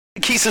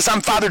Kesis,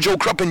 I'm Father Joe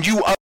Krupp, and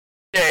you are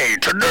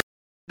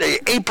today,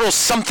 April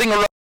something or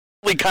other.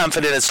 Really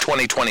confident it's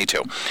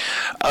 2022.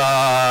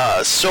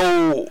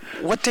 So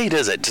what date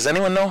is it? Does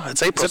anyone know?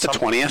 It's April. Is it the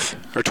 20th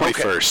or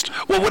 21st? Okay.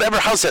 Well, whatever.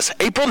 How's this?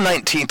 April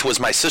 19th was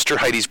my sister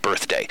Heidi's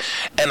birthday,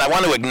 and I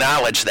want to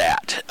acknowledge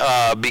that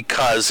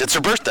because it's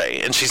her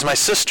birthday, and she's my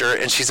sister,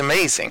 and she's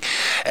amazing.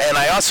 And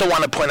I also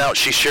want to point out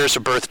she shares her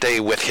birthday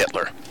with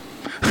Hitler.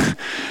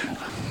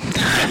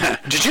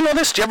 Did you know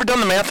this? Did you ever done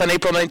the math on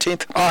April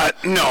 19th?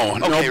 No. Okay,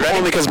 no, ready?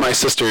 only because my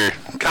sister...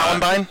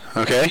 Columbine,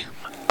 Okay.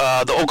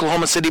 the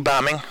Oklahoma City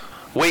bombing,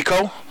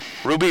 Waco,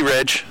 Ruby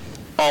Ridge,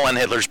 all on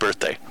Hitler's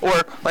birthday,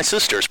 or my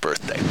sister's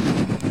birthday.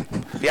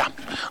 Yeah,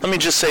 let me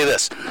just say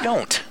this.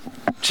 Don't.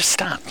 Just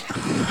stop.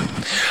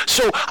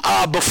 So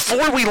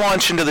before we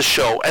launch into the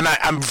show, and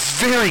I'm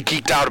very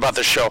geeked out about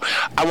the show,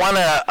 I want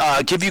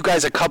to give you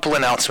guys a couple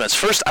announcements.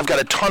 First, I've got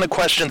a ton of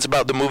questions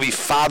about the movie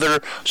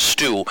Father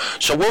Stu,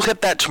 so we'll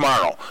hit that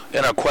tomorrow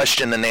in our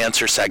question and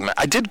answer segment.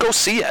 I did go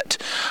see it,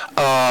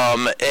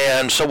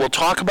 and so we'll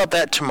talk about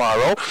that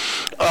tomorrow.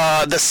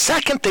 The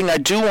second thing I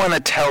do want to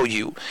tell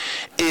you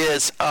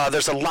is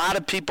there's a lot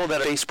of people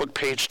that are Facebook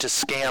page to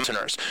scam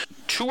listeners.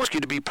 To ask you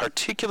to be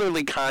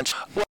particularly conscious.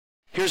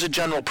 Here's a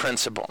general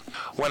principle.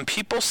 When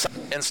people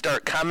and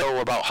start commenting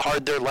about how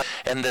hard their life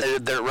and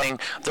they're running,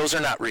 those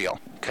are not real,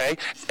 okay?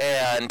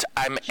 And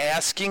I'm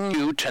asking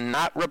you to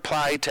not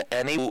reply to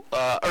any,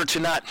 or to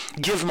not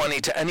give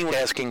money to anyone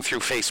asking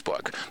through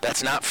Facebook.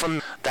 That's not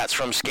from, that's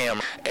from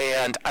scam.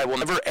 And I will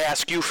never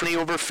ask you for money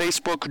over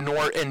Facebook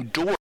nor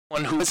endorse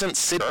one who isn't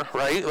sitter,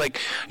 right? Like,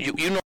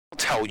 you know, I'll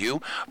tell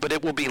you, but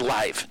it will be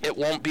live. It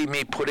won't be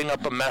me putting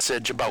up a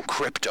message about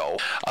crypto.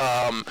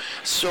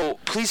 So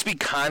please be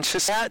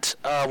conscious of that.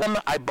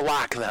 I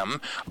block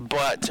them,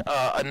 but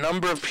a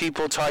number of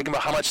people talking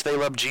about how much they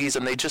love Jesus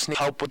and they just need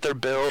help with their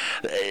bill.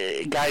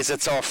 Guys,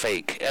 it's all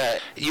fake.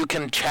 You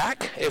can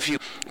check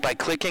by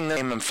clicking their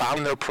name and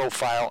following their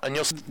profile, and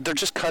you'll see they're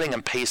just cutting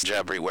and pasting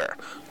everywhere.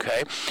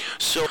 Okay,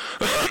 so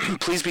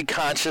please be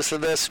conscious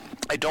of this.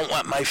 I don't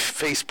want my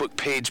Facebook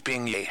page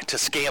being to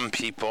scam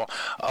people.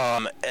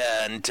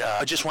 And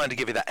I just wanted to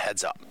give you that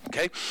heads up,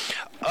 okay?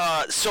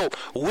 So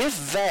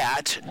with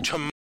that,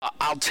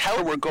 I'll tell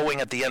her we're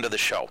going at the end of the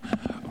show.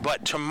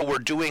 But tomorrow we're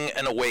doing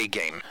an away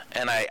game,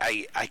 and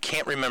I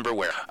can't remember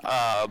where.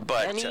 But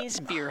Benny's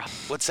Beer Hall.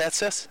 What's that,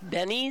 sis?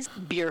 Benny's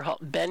Beer Hall.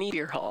 Benny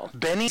Beer Hall.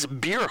 Benny's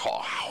Beer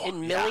Hall.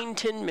 In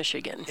Millington,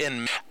 Michigan.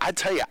 I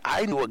tell you,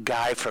 I knew a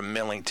guy from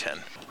Millington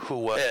who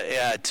was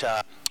at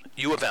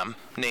U of M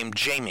named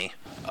Jamie,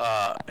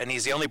 and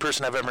he's the only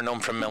person I've ever known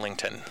from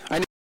Millington.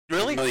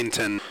 Really?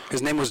 Millington.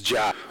 His name was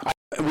John.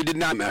 We did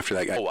not after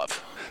that guy. Know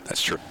of.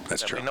 That's true.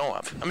 That's true. We know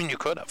of. I mean, you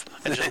could have.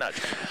 It's just not.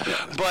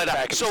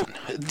 But so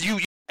you.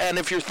 And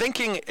if you're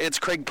thinking it's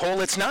Craig Pohl,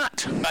 it's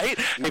not, right?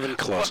 Even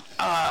close.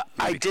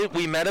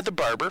 We met at the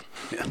barber,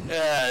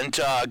 and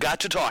got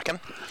to talking.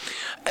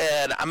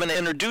 And I'm going to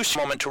introduce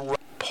you a moment to Rob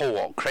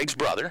Pohl, Craig's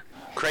brother,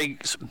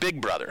 Craig's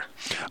big brother.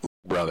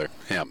 Brother,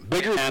 yeah.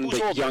 Bigger and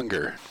but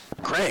younger.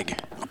 Craig.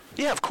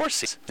 Yeah, of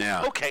course he's.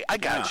 Yeah. Okay, I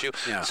got you.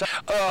 Yeah. So,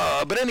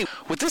 but anyway,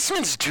 what this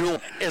man's doing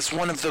is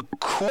one of the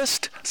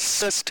coolest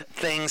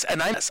things,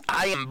 and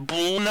I am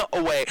blown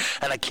away,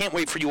 and I can't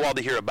wait for you all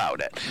to hear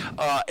about it.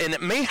 And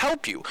it may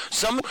help you.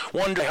 Some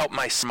want to help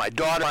my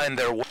daughter find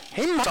their way.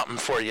 Hey, something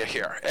for you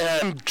here. And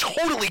I'm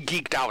totally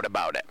geeked out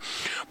about it.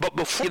 But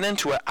before we get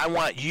into it, I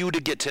want you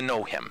to get to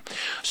know him.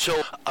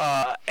 So,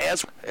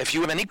 if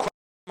you have any questions,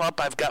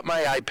 I've got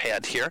my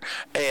iPad here,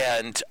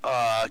 and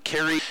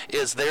Carrie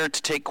is there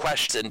to take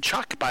questions. And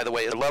Chuck, by the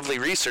way, a lovely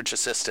research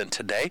assistant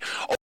today.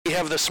 Oh, we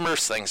have the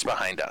Smurfs things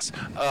behind us.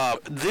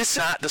 This is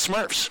not the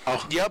Smurfs.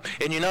 Oh. Yep,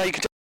 and you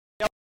can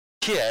tell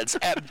kids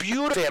at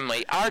Beautiful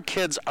Family, our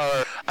kids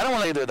are, I don't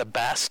want to say they're the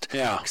best,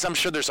 because I'm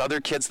sure there's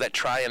other kids that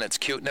try and it's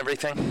cute and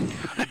everything,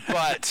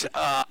 but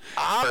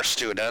our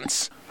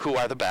students, who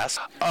are the best,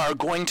 are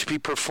going to be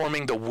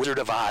performing The Wizard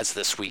of Oz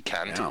this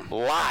weekend,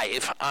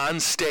 live on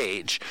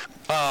stage.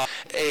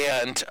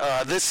 And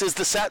this is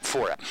the set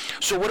for it.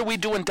 So what are we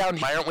doing down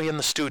here? Why aren't we in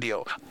the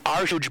studio?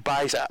 Our huge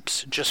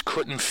biceps just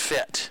couldn't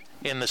fit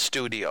in the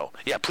studio.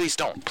 Yeah, please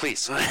don't.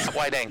 Please.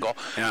 Wide angle.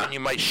 And you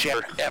might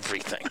share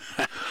everything.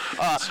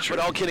 But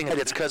all kidding aside,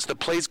 it's because the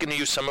play's going to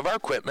use some of our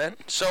equipment.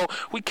 So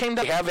we came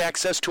to have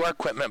access to our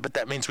equipment, but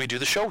that means we do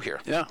the show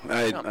here. Yeah,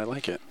 I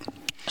like it.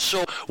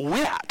 So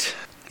with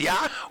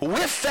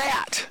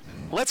that,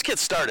 let's get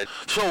started.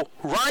 So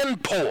Ryan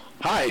Pohl.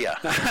 Hi.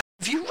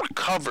 Have you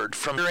recovered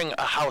from sharing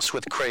a house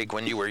with Craig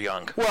when you were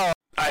young? Well,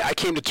 I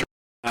came to terms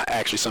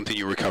actually something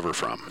you recover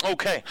from.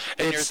 Okay.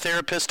 And your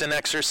therapist and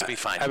exorcist will be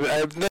fine.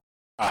 I've been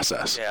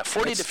process. Yeah,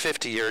 40 to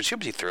 50 years,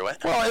 you'll be through it.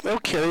 Well, it'll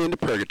carry into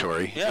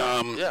purgatory.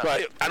 Yeah.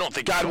 But I don't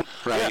think God.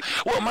 Right. Yeah.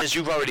 Well, mine is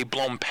you've already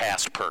blown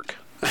past perk.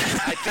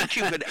 I think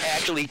you could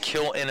actually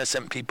kill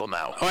innocent people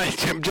now.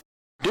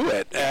 Do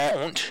it.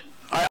 Don't.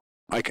 Yeah.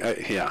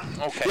 Okay. Yeah.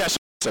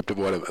 Concept of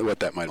what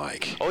that might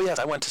like. Oh yes,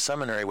 I went to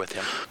seminary with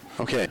him.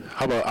 Okay.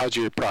 How's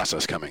your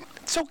process coming?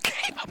 It's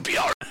okay. I'll be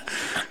all right.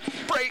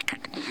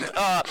 Break.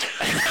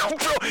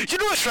 Bro, you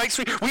know what strikes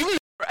me? We need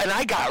And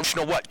I got,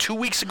 2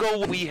 weeks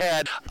ago we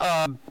had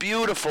a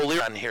beautiful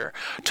lyric on here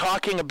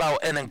talking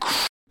about an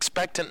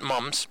expectant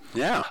mums.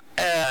 Yeah.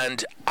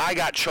 And I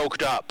got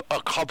choked up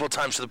a couple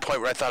times to the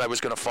point where I thought I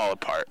was going to fall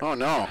apart. Oh,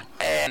 no.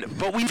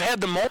 But we've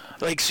had the moment,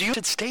 so you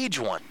did stage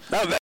one.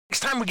 Oh, Next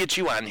time we get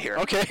you on here,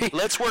 okay.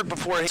 Let's work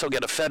before he'll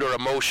get offended or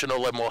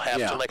emotional, and we'll have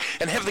to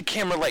and have the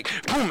camera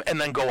boom, and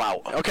then go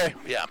out. Okay.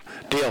 Yeah.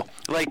 Deal.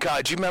 Do you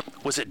remember?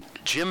 Was it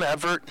Jim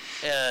Everett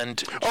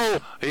and? Oh,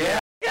 yeah.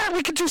 Yeah,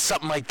 we could do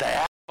something like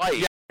that.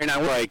 Yeah. And I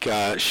like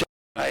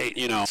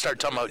start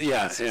talking about.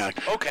 Yeah.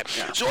 Okay.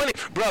 Yeah. So anyway,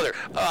 brother,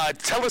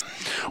 tell us.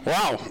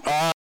 Wow.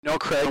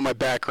 Craig, on my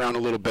background a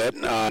little bit.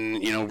 Raised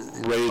in a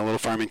little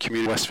farming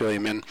community, Westphalia,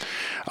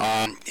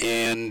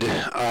 and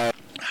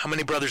how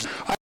many brothers?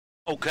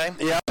 Okay.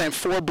 Yeah, I have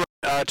 4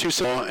 brothers, 2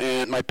 sisters,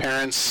 and my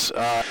parents,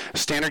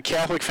 standard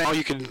Catholic family.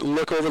 You can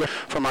look over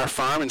from our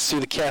farm and see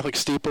the Catholic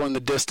steeple in the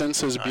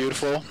distance. It's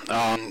beautiful.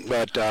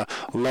 But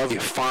love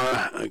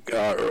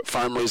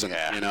farm raising,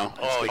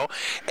 Oh,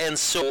 and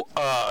so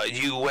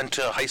you went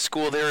to high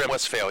school there in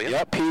Westphalia?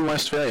 Yep, P.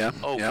 Westphalia.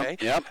 Okay.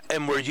 Yep.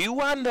 And were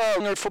you on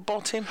the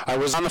football team? I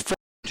was on the football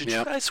team. Did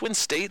you guys win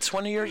states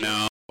one of your years?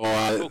 No.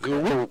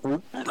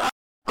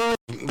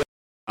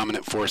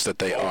 Dominant force that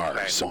they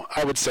are. So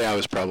I would say I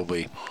was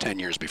probably 10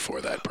 years before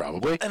that,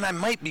 probably. And I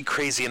might be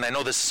crazy, and I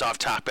know this is off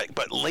topic,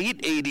 but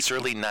late 80s,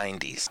 early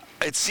 90s,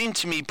 it seemed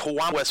to me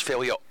Pewaukee,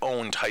 Westphalia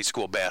owned high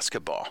school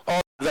basketball.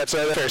 Oh, that's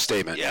a fair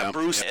statement. Yeah,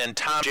 Bruce and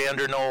Tom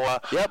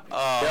Jandernoa. Yep.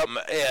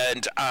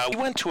 And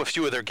we went to a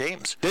few of their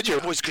games. Did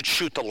you? Boys could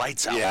shoot the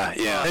lights out. Yeah.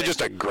 They're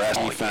just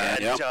aggressive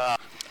fan. And,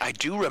 I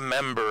do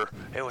remember,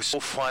 it was so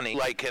funny,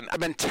 I've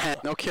been 10,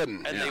 no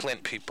kidding. And they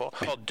Flint people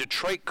called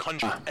Detroit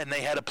Country, and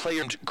they had a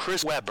player,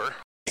 Chris Webber,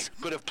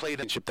 could have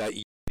played in that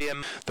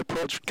the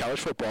pro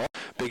college football.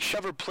 Big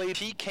Shever played.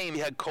 He came.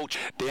 He had coach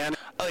Dan.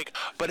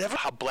 But ever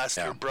how blessed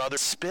your brother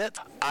spit.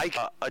 I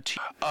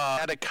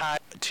had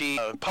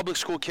a public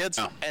school kids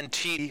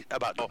and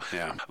about.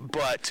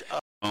 But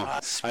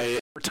I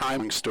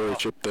timing story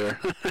chip there.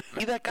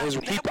 That guy. I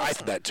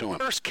said that to him.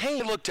 First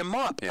came, looked him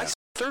up. Yeah.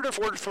 3rd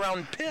or 4th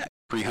round pick.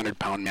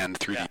 300-pound man,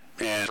 3D.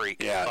 Yeah.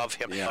 Freak. Love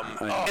him.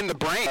 Yeah. In the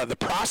brain, the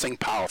processing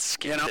power.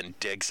 And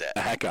digs it.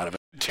 The heck out of it.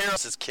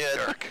 Terrence's kid,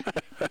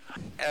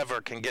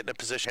 ever can get in a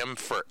position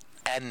for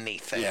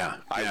anything. Yeah.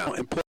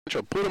 And put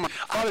him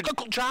on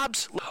local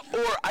jobs,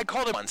 or I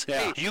called him once. Yeah.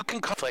 Hey, you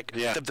can conflict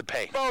of the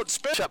pay. Oh,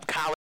 spit up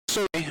college.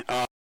 So,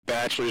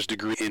 bachelor's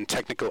degree in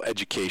technical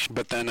education,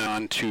 but then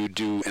on to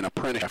do an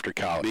apprentice after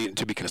college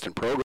to become an assistant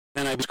program.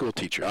 And I was a school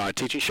teacher,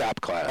 teaching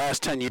shop class.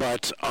 Last 10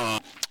 years,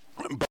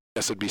 but I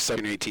guess it'd be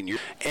 17 or 18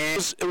 years.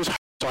 And it was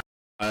hard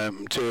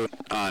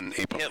on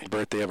April's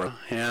birthday ever.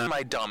 Yeah.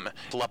 My dumb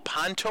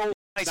Lepanto.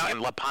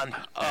 Lepanto.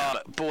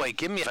 Boy,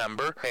 give me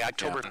November. Hey,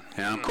 October.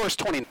 Yeah. Of course,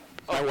 20.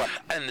 What?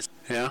 And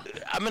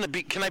I'm gonna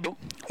be. Can I be?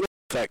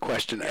 That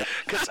question?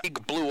 Because the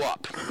league blew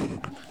up.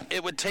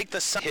 It would take the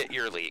sun to hit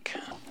your league.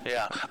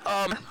 Yeah.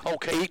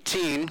 Okay.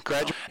 18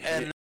 graduate.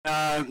 And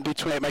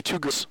between my 2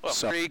 girls.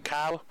 So he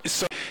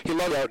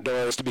loved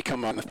outdoors to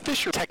become a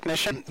fisher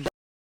technician.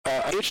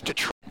 Age to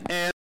try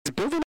and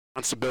building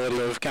responsibility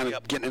of kind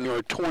of getting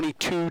into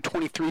 22,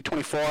 23,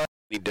 24.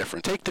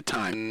 Different. Take the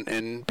time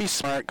and be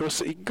smart. Go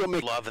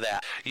make. Love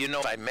that.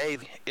 If I may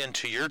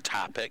into your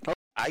topic,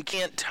 I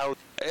can't tell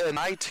a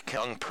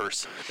young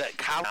person that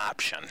college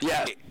option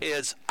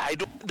is. I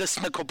don't. This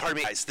nickel part of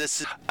me, guys.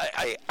 This is.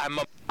 I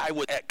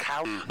would at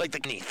college like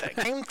anything.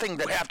 Same thing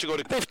that have to go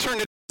to. They've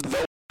turned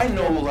it. I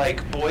know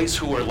boys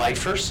who are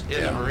lifers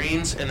in the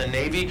Marines, in the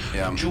Navy,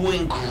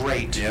 doing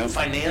great.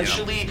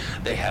 Financially,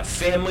 they have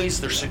families,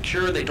 they're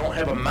secure, they don't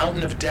have a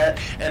mountain of debt,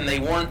 and they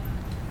weren't,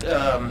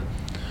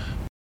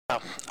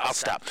 I'll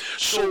stop.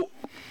 So,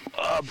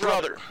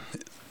 brother,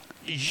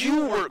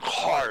 you work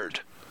hard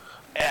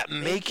at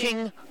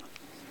making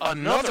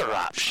another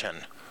option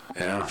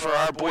for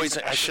our boys,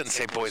 I shouldn't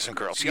say boys and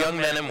girls, young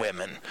men and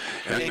women.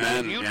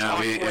 Can you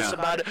talk to us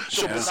about it?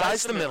 So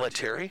besides the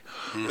military,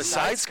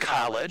 besides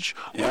college,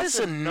 what is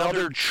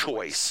another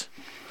choice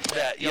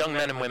that young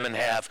men and women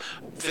have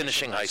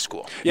finishing high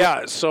school?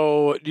 Yeah,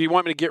 so do you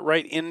want me to get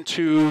right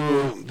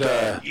into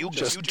the... You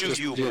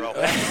do, bro.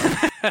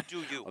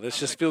 Do you. Well, this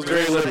just feels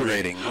very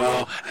liberating.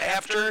 Well,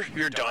 after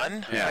you're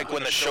done,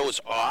 when the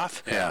show's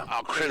off,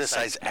 I'll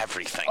criticize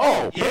everything.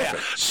 Oh, yeah.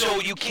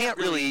 So you can't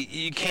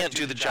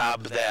do the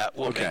job that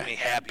will make me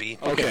happy.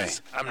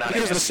 Because I'm not.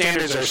 Because the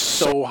standards are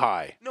so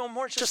high. No,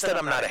 more just that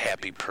I'm not a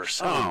happy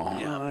person.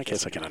 I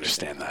guess I can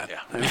understand that.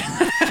 Yeah.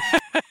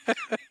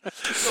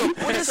 So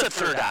what is the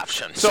third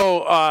option?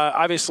 So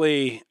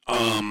obviously,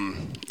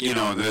 the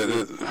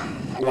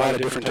a lot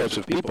of different types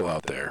of people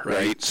out there,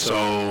 right?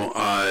 So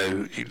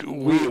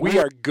we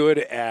are good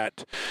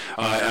at,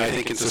 I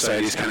think in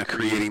society, is kind of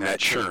creating that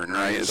churn,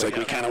 right? It's like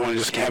we kind of want to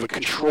just have a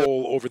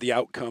control over the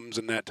outcomes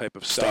and that type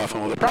of stuff.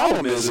 And the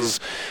problem is,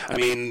 I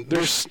mean,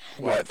 there's,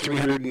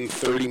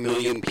 330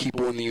 million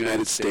people in the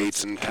United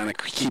States, and kind of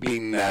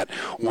keeping that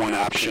one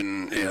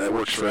option that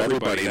works for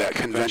everybody, that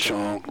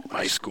conventional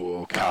high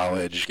school,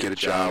 college, get a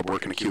job,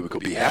 work in a cubicle,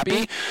 be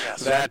happy,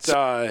 that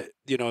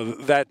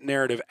that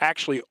narrative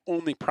actually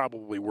only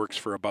probably works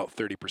for about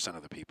 30%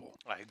 of the people.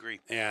 I agree.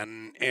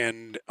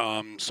 And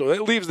so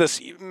it leaves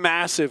this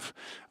massive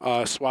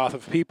swath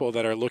of people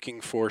that are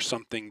looking for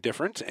something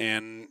different.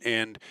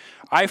 And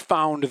I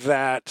found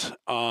that,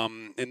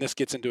 and this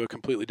gets into a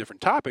completely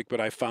different topic, but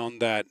I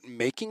found that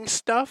making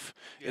stuff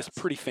is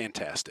pretty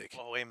fantastic.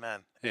 Oh,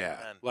 amen. Yeah.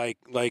 Amen.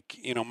 Like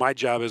my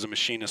job as a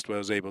machinist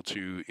was able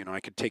to, I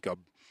could take a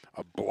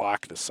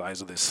block the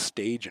size of this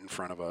stage in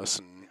front of us,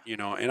 and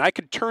and I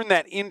could turn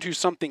that into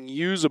something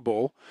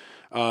usable,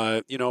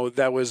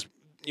 that was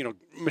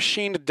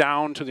machined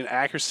down to the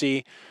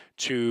accuracy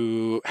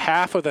to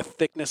half of the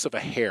thickness of a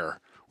hair,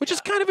 which is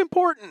kind of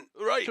important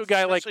to a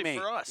guy like me.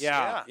 For us.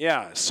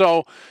 Yeah.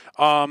 So,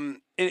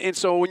 and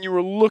so when you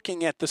were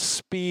looking at the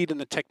speed and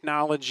the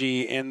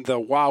technology and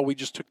we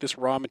just took this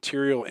raw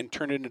material and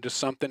turned it into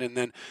something, and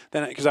then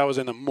because I was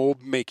in the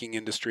mold making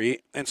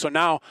industry, and so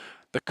now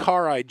the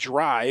car I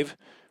drive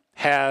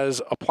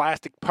has a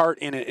plastic part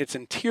in its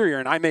interior,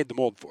 and I made the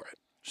mold for it.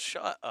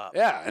 Shut up.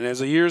 Yeah, and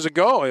as of years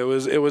ago, it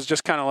was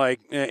just kind of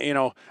like,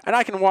 and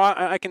I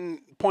can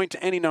point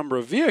to any number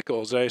of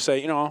vehicles that I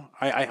say,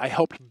 I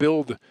helped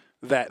build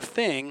that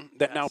thing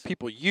that now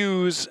people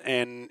use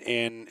and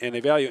they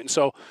value. And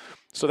so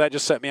that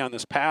just set me on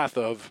this path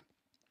of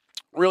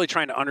really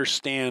trying to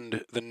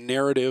understand the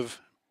narrative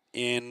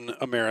in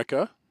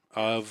America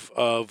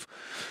of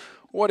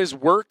what is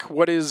work,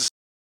 what is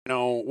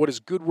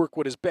good work,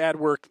 what is bad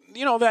work,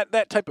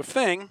 that type of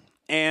thing.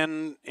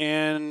 And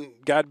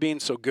God being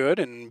so good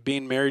and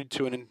being married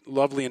to a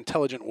lovely,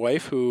 intelligent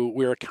wife who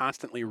we are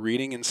constantly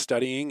reading and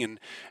studying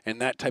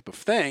and that type of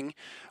thing,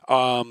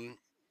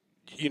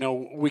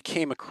 we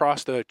came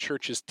across the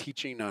church's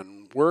teaching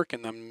on work,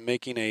 and I'm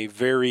making a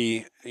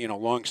very,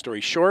 long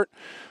story short,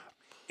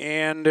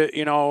 and,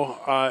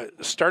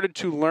 started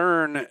to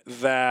learn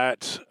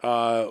that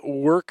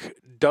work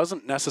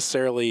doesn't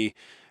necessarily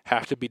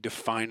have to be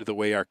defined the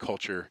way our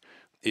culture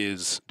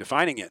is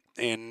defining it.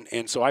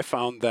 And so I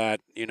found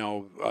that,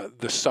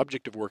 the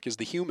subject of work is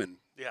the human.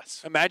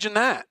 Yes. Imagine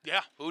that.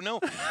 Yeah. Who knew?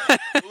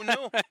 Who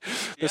knew?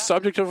 The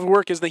subject of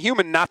work is the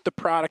human, not the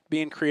product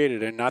being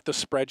created, and not the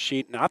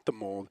spreadsheet, not the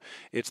mold.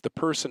 It's the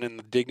person and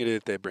the dignity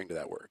that they bring to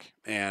that work.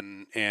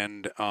 And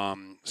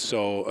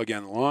so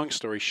again, long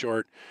story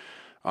short,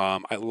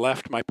 I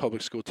left my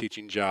public school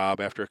teaching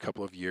job after a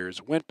couple of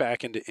years, went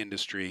back into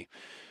industry,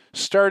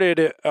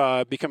 started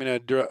becoming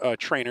a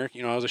trainer.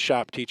 I was a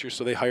shop teacher,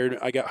 so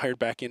I got hired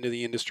back into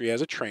the industry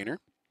as a trainer,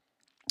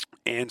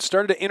 and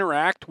started to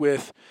interact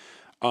with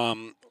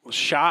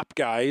shop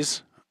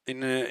guys,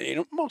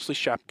 mostly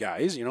shop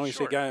guys. You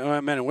say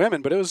men and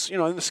women, but it was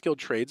in the skilled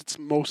trades, it's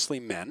mostly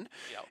men.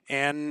 Yep.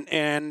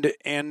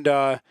 And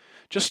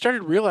just started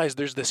to realize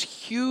there's this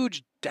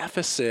huge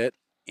deficit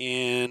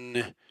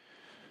in,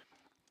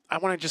 I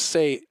want to just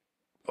say,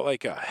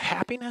 like a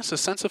happiness, a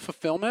sense of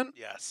fulfillment.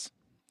 Yes.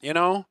 And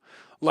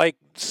I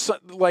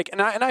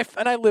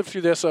lived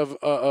through this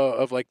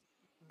of like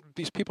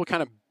these people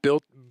kind of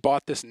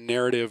bought this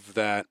narrative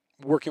that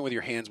working with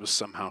your hands was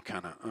somehow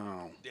kind of,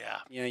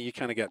 you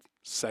kind of got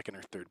second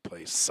or third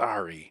place.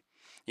 Sorry,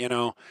 and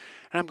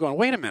I'm going,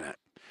 wait a minute.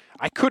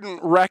 I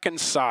couldn't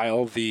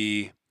reconcile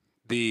the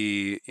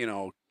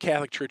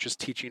Catholic Church's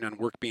teaching on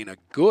work being a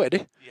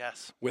good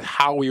with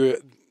how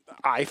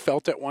I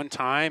felt at one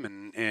time,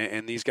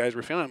 and these guys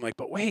were feeling. I'm like,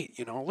 but wait,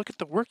 look at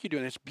the work you're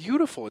doing. It's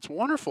beautiful. It's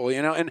wonderful,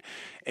 and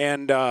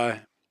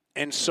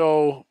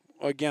so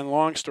again,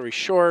 long story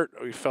short,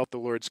 we felt the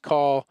Lord's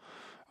call,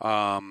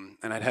 and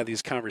I'd had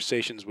these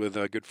conversations with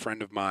a good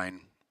friend of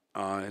mine.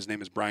 His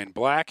name is Brian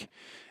Black,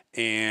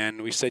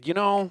 and we said,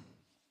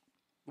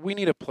 we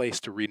need a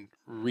place to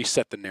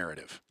reset the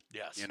narrative.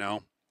 Yes.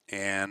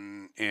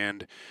 And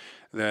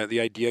the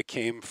idea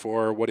came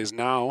for what is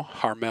now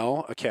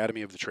Harmel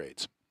Academy of the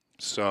Trades.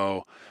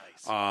 So,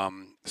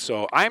 nice.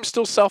 So I'm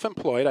still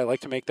self-employed. I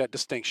like to make that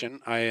distinction.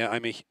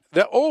 Imagine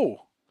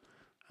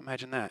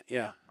that.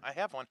 Yeah. I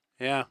have one.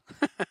 Yeah.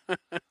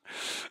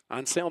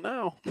 On sale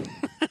now.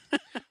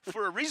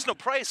 For a reasonable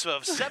price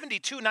of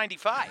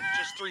 $72.95,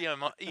 just 3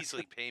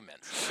 easily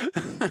payments.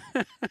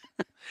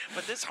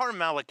 But this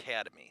Harmel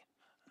Academy,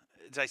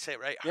 did I say it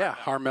right? Yeah,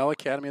 Harmel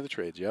Academy of the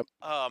Trades, yep.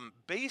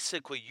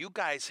 Basically, you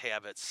guys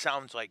have, it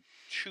sounds like,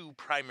 2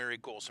 primary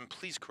goals, and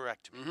please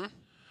correct me. Mm-hmm.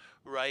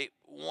 Right?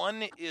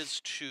 One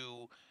is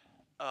to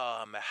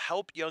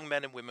help young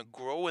men and women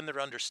grow in their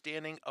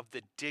understanding of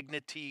the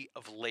dignity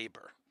of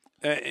labor.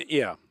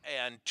 Yeah.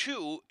 And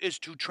 2 is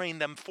to train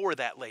them for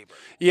that labor.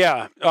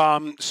 Yeah.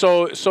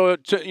 So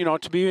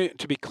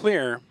to be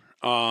clear,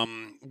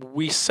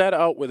 we set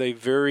out with a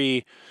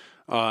very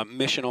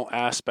missional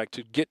aspect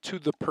to get to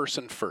the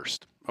person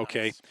first.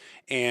 Okay, Nice.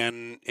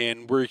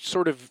 and we're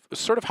sort of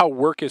how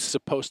work is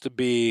supposed to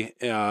be,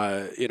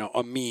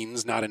 a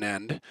means, not an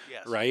end,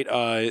 Yes. right?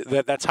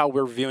 That's how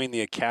we're viewing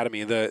the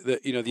academy.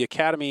 The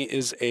academy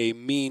is a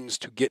means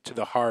to get to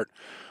the heart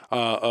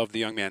of the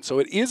young man. So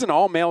it is an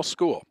all-male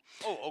school.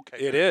 Oh, okay.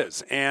 It very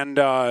is, and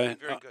good.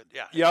 Very good.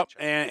 Yeah. I yep,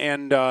 gotcha.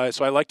 and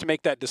so I like to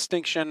make that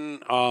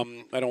distinction.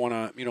 I don't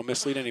want to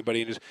mislead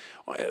anybody. There's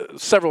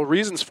several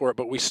reasons for it,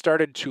 but we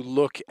started to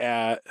look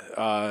at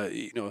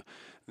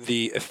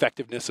the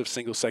effectiveness of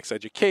single-sex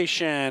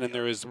education, and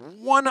there is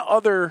one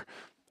other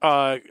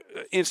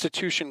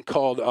institution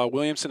called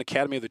Williamson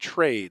Academy of the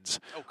Trades,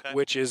 Okay.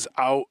 which is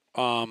out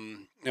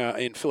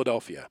in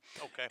Philadelphia.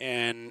 Okay.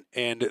 And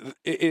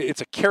it's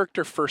a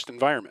character-first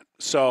environment.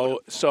 So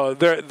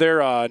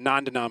they're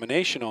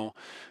non-denominational,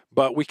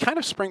 but we kind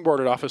of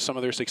springboarded off of some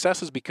of their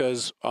successes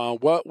because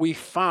what we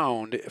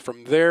found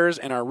from theirs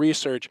and our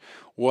research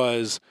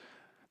was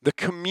the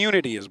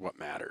community is what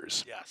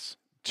matters Yes.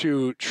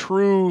 to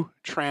true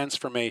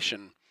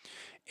transformation,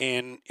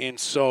 and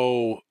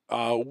so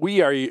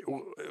we are.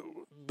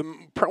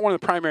 One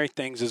of the primary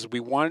things is we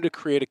wanted to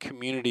create a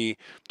community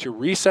to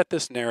reset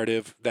this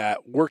narrative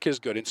that work is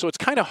good, and so it's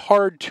kind of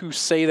hard to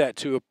say that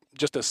to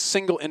just a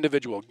single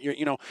individual.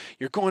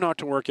 You're going out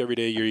to work every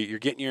day. You're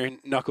getting your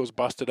knuckles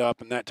busted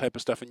up and that type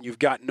of stuff, and you've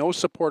got no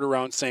support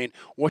around saying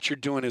what you're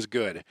doing is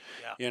good.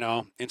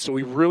 Yeah. And so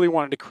we really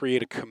wanted to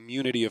create a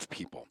community of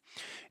people.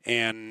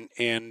 And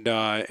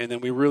then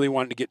we really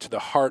wanted to get to the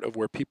heart of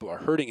where people are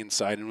hurting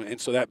inside, and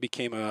so that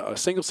became a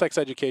single-sex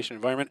education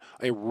environment,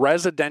 a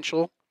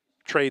residential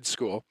trade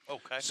school.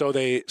 Okay. So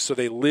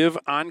they live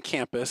on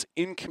campus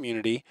in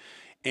community,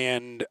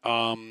 and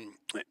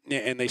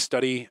they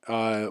study.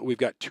 We've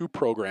got 2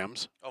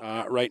 programs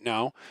right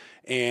now,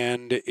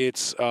 and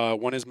it's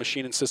one is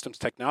machine and systems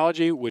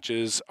technology, which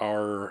is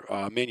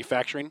our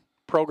manufacturing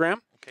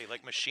program. Okay,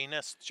 like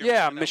machinists.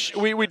 Yeah,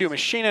 we do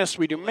machinists,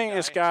 we do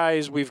maintenance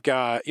guys. We've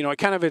got,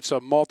 it's a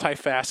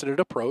multifaceted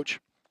approach.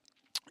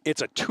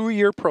 It's a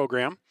 2-year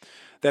program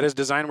that is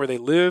designed where they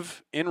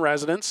live in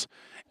residence,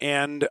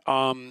 and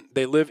then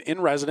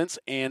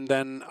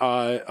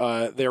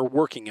they're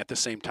working at the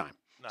same time.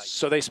 Nice.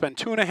 So they spend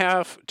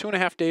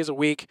 2.5 days a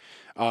week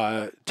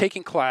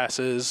taking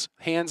classes,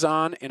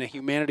 hands-on in a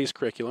humanities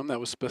curriculum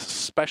that was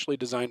specially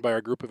designed by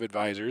our group of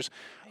advisors,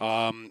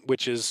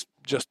 which is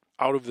just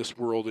out of this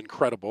world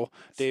incredible.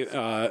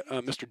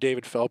 Mr.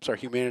 David Phelps, our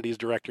humanities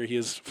director, he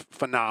has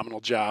phenomenal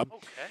job.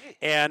 Okay.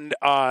 And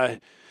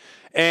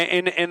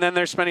then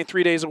they're spending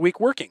 3 days a week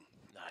working.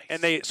 Nice.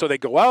 And they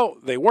go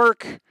out, they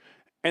work,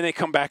 and they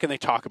come back and they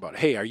talk about,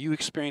 hey, are you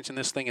experiencing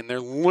this thing? And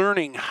they're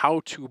learning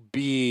how to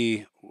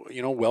be,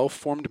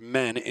 well-formed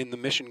men in the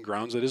mission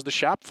grounds that is the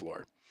shop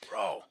floor.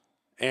 Bro.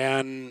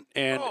 And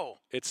Bro.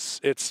 it's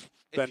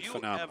been If you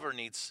phenomenal. ever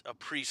need a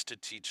priest to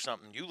teach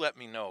something, you let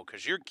me know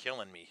because you're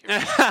killing me here.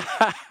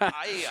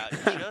 I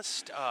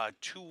just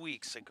 2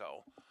 weeks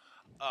ago,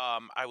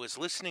 I was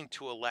listening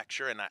to a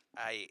lecture, and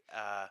I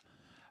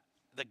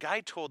the guy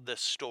told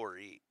this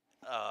story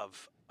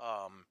of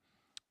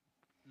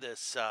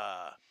this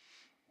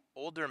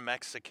older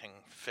Mexican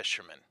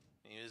fisherman.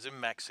 He was in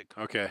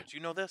Mexico. Okay. Do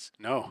you know this?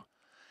 No.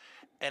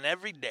 And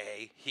every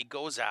day he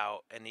goes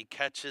out and he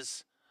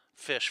catches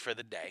fish for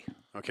the day.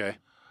 Okay.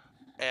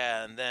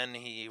 And then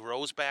he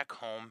rows back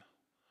home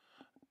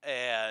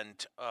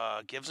and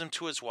gives them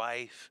to his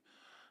wife.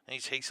 And he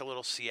takes a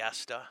little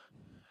siesta.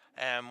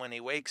 And when he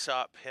wakes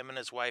up, him and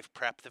his wife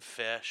prep the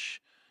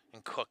fish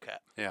and cook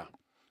it. Yeah.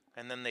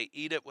 And then they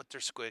eat it with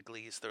their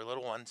squigglies, their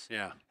little ones.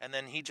 Yeah. And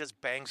then he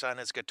just bangs on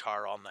his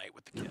guitar all night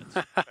with the kids,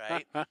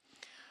 right?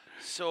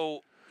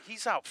 So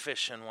he's out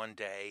fishing one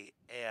day,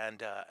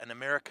 and an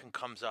American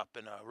comes up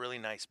in a really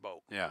nice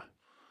boat Yeah.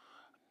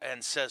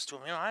 and says to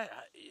him,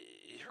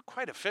 you're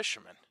quite a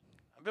fisherman.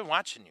 I've been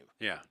watching you.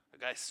 Yeah. The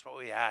guy says,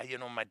 oh, yeah,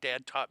 my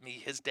dad taught me.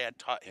 His dad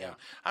taught him. Yeah.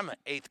 I'm an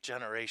 8th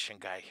generation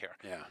guy here.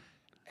 Yeah.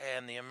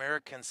 And the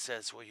American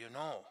says, well,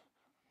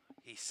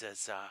 he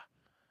says,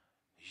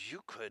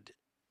 you could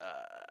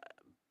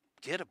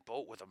get a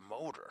boat with a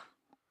motor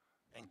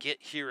and get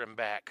here and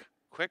back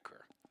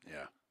quicker.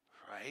 Yeah.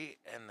 Right?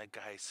 And the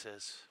guy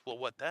says, well,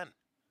 what then?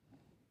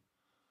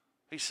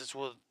 He says,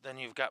 well, then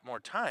you've got more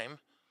time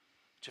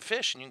to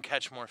fish and you can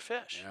catch more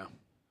fish. Yeah.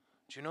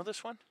 Do you know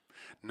this one?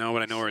 No,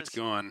 but I know where says- it's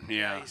going.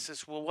 Yeah. He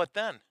says, well, what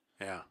then?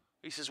 Yeah.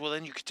 He says, well,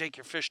 then you could take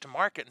your fish to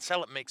market and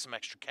sell it and make some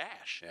extra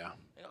cash. Yeah.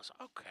 He goes,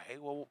 okay,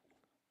 well,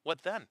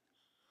 what then?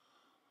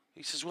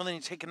 He says, well, then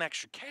you take an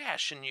extra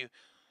cash and you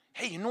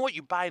know what?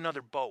 You buy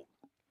another boat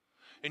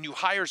and you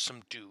hire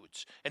some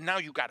dudes and now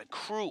you got a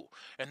crew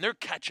and they're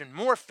catching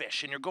more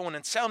fish and you're going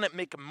and selling it,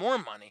 making more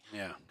money.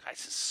 Yeah. Guy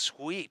says,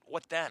 sweet,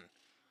 what then?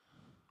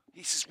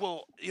 He says,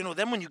 well,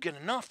 then when you get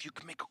enough, you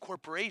can make a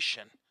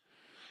corporation.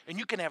 And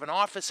you can have an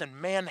office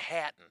in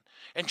Manhattan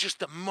and just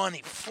the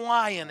money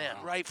flying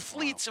in, right?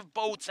 Fleets of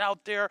boats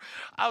out there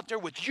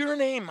with your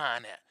name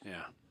on it.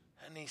 Yeah.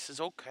 And he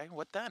says, okay,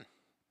 what then?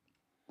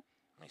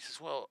 And he says,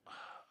 well,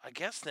 I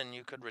guess then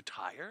you could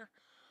retire.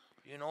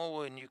 You know,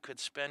 when you could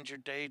spend your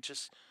day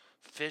just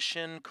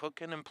fishing,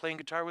 cooking, and playing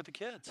guitar with the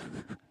kids.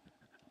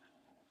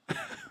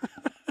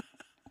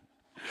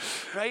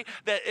 Right?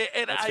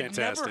 And That's I've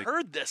fantastic. never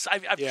heard this.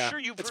 I'm sure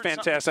you've it's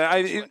heard fantastic.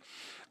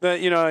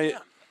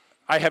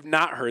 I have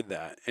not heard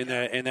that, and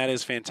that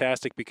is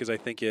fantastic because I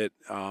think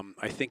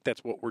I think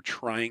that's what we're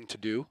trying to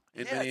do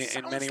in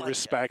many like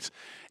respects,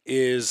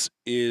 is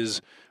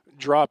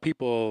draw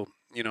people,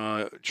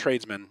 young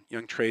tradesmen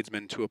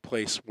to a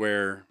place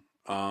where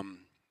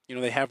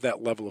they have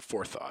that level of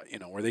forethought,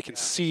 where they can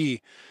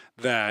see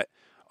that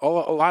a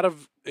lot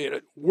of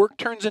work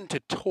turns into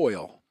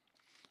toil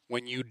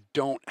when you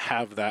don't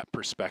have that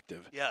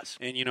perspective. Yes.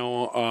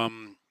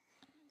 And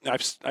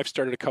I've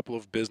started a couple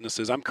of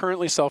businesses. I'm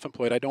currently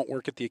self-employed. I don't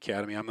work at the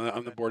academy. I'm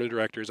the board of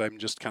directors. I'm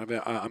just kind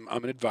of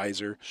I'm an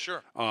advisor.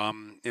 Sure.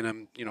 And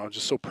I'm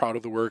just so proud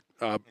of the work.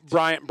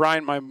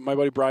 Brian, my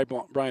buddy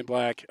Brian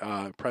Black,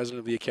 president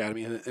of the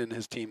academy, and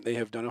his team, they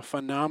have done a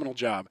phenomenal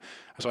job.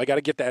 So I got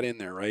to get that in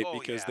there, right?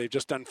 Because they've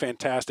just done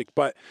fantastic.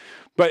 But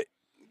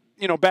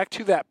back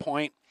to that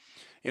point,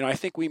 I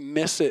think we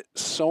miss it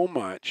so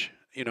much.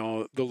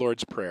 The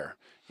Lord's Prayer.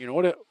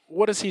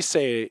 What does he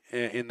say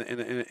in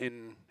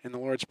the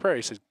Lord's Prayer?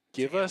 He says,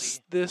 "Give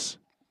us this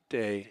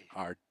day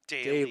our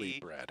daily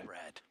bread."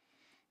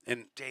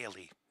 And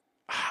daily.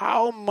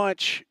 How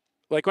much?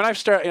 Like when I've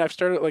started.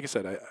 Like I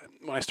said,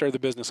 when I started the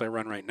business I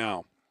run right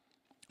now,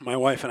 my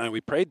wife and I,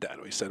 we prayed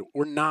that. We said,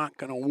 we're not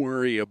going to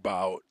worry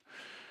about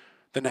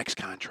the next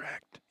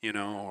contract,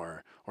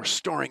 or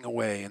storing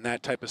away and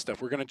that type of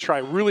stuff. We're going to try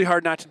really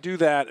hard not to do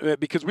that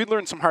because we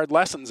learned some hard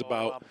lessons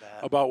about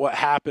what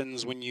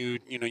happens when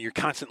you're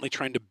constantly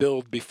trying to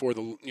build before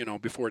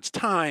before it's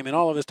time and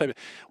all of this type of.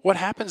 What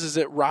happens is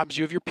it robs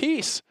you of your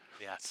peace.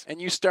 Yes. And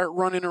you start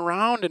running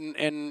around and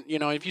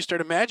if you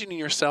start imagining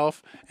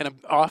yourself in an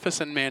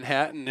office in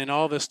Manhattan and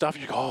all this stuff,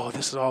 you go, oh,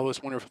 this is all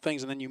this wonderful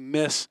things, and then you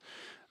miss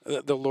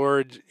the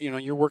Lord.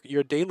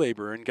 You're a day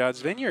laborer in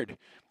God's vineyard.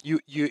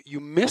 You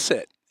miss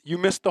it. You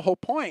miss the whole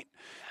point.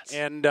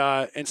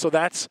 Yes. And so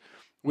that's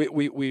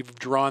we've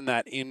drawn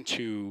that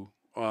into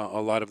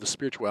a lot of the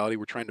spirituality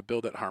we're trying to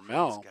build at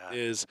Harmel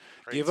is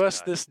give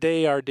us this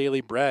day our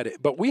daily bread.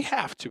 But we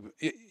have to,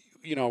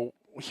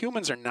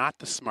 humans are not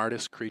the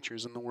smartest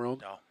creatures in the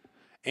world. No.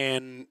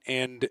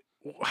 And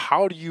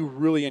how do you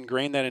really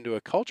ingrain that into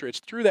a culture? It's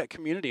through that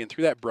community and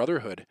through that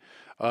brotherhood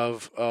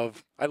of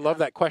I love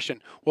that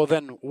question. Well,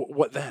 then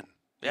what then?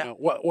 Yeah.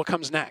 What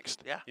comes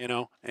next? Yeah.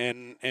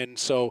 And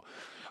so.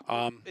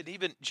 And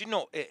even,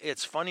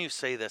 it's funny you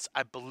say this.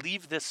 I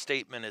believe this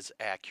statement is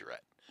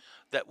accurate,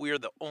 that we are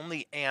the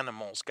only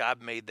animals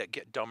God made that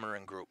get dumber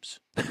in groups.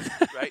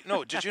 Right?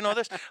 No, did you know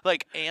this?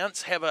 Like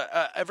ants have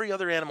every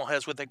other animal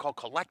has what they call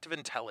collective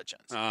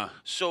intelligence.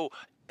 So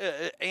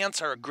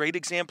ants are a great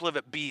example of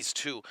it. Bees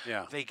too.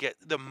 Yeah. They get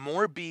the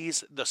more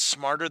bees, the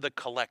smarter the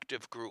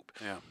collective group.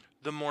 Yeah.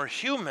 The more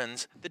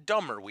humans, the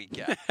dumber we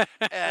get.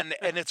 and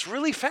it's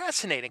really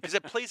fascinating because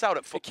it plays out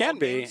at football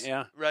games.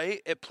 Yeah.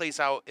 Right? It plays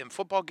out in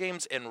football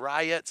games, in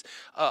riots.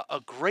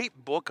 A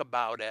great book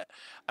about it.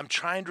 I'm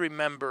trying to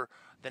remember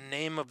the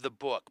name of the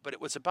book, but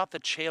it was about the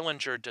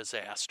Challenger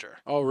disaster.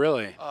 Oh,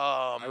 really?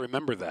 I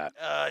remember that.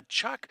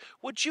 Chuck,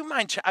 would you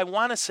mind? I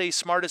want to say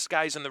Smartest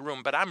Guys in the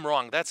Room, but I'm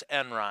wrong. That's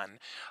Enron.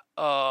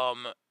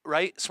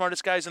 Right?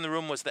 Smartest Guys in the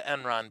Room was the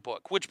Enron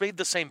book, which made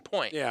the same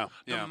point. Yeah.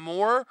 The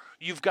more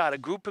you've got a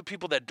group of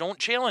people that don't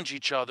challenge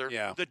each other,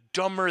 the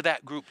dumber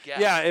that group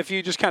gets. Yeah, if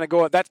you just kind of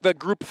go, that's the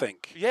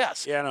groupthink.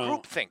 Yes,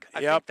 groupthink.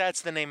 I think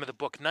that's the name of the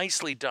book.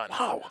 Nicely done.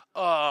 Wow.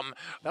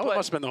 That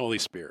must have been the Holy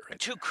Spirit. Right?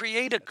 To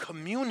create a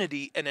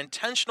community, an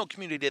intentional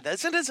community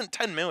that isn't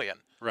 10 million.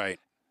 Right.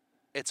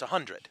 It's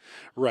 100.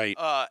 Right.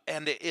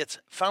 And it's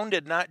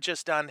founded not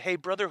just on, hey,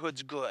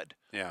 brotherhood's good.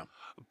 Yeah.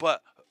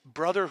 But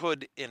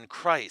brotherhood in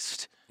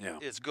Christ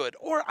is good.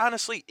 Or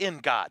honestly, in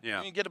God.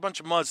 Yeah. You get a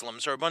bunch of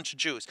Muslims or a bunch of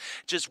Jews.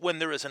 Just when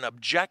there is an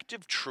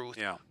objective truth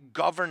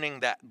governing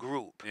that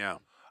group. Yeah.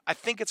 I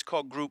think it's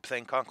called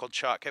groupthink, Uncle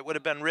Chuck. It would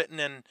have been written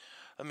in,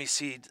 let me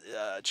see,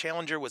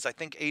 Challenger was, I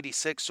think,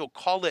 86, so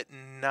call it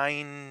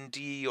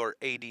 90 or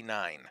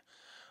 89.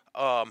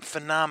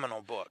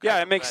 Phenomenal book.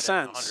 Yeah, it makes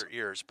sense. 100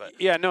 years, but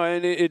yeah, no,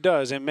 it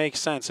does. It makes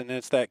sense, and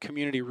it's that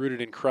community rooted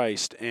in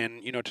Christ.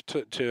 And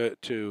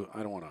to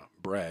I don't want to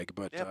brag,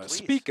 but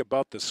speak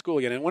about the school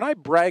again. And when I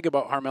brag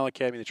about Harmel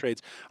Academy of the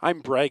Trades, I'm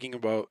bragging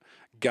about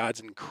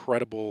God's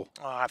incredible.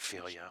 Oh, I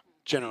feel you.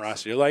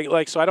 Generosity,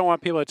 like so. I don't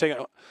want people to take it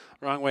the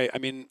wrong way. I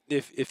mean,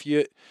 if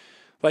you.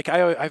 Like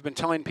I've been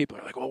telling people,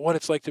 like, well,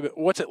 what's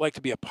it like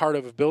to be a part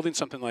of building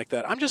something like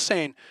that? I'm just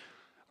saying,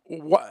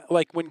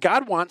 when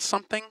God wants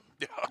something,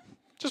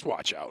 just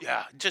watch out.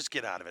 Yeah, just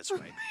get out of his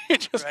way.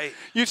 Right?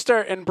 You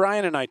start, and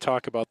Brian and I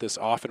talk about this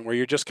often, where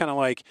you're just kind of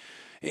like,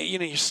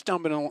 you're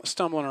stumbling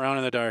around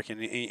in the dark,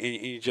 and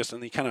you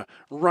kind of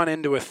run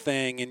into a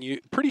thing,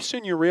 and pretty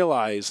soon you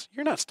realize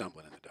you're not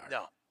stumbling in the dark.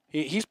 No,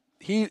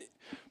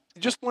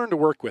 just learn to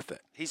work with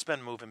it. He's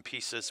been moving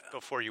pieces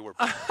before you were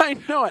born. I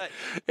know it,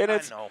 and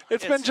it's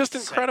been just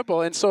insane.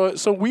 incredible. And so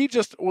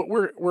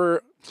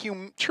we're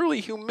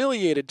truly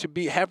humiliated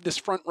to have this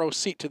front row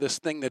seat to this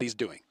thing that he's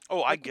doing.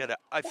 Oh, I get it.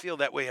 I feel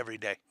that way every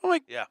day. I'm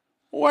like, Yeah.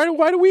 why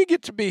do we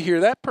get to be here?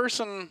 That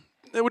person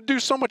that would do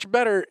so much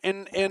better,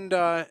 and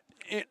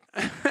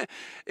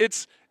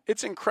it's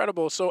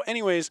incredible. So,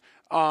 anyways,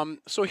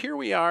 so here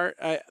we are.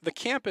 The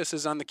campus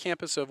is on the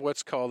campus of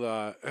what's called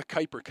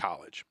Kuiper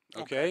College.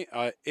 Okay,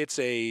 it's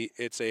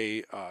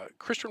a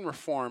Christian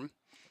Reform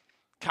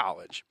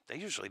college. They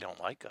usually don't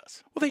like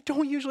us. Well, they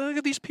don't usually. Look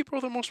at these people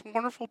are the most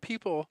wonderful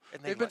people.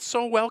 And They've been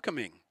so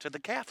welcoming to the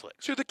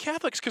Catholics. to the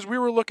Catholics because we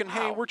were looking.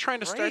 Hey, Wow, we're trying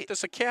to start great.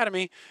 this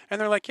academy,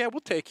 and they're like, "Yeah, we'll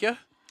take you."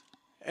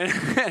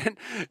 And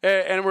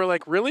we're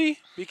like, really?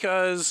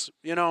 Because,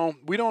 we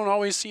don't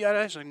always see eye to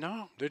eye. It's like,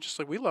 no, they're just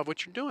like, we love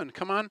what you're doing.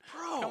 Come on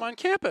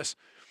campus.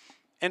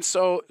 And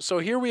so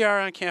here we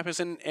are on campus,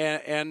 and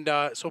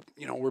so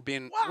we're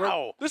being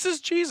Wow. this is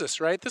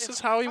Jesus, right? This is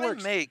how he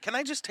works. Can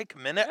I just take a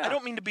minute? Yeah. I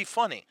don't mean to be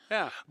funny.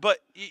 Yeah. But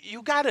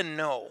you got to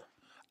know,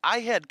 I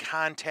had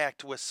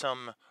contact with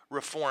some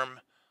Reform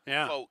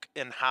Yeah. folk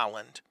in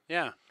Holland,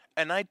 Yeah.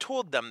 and I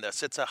told them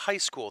this. It's a high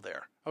school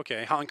there.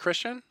 Okay. Holland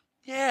Christian?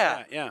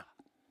 Yeah. Yeah.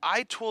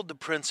 I told the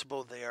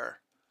principal there,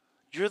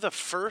 you're the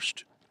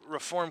first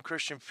Reformed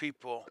Christian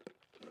people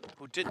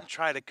who didn't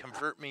try to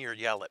convert me or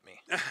yell at me.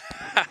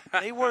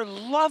 They were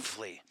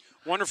lovely.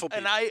 Wonderful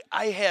people. And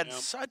I had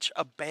such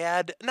a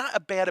not a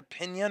bad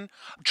opinion,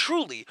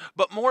 truly,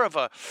 but more of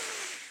a,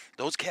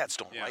 those cats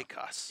don't like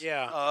us.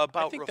 Yeah,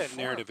 about I think Reform. that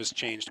narrative has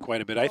changed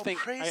quite a bit. I think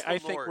praise I the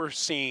think Lord.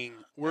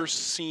 we're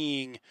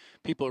seeing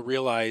people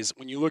realize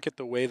when you look at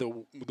the way the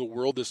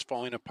world is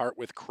falling apart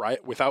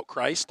without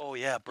Christ. Oh,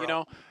 yeah,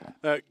 bro.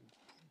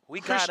 We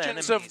got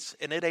Christians enemies,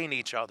 and it ain't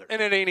each other.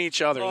 And it ain't each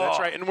other. That's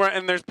Oh. right.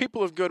 And there's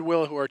people of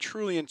goodwill who are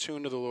truly in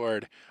tune to the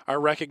Lord, are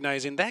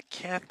recognizing that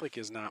Catholic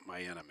is not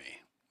my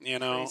enemy.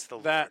 Praise the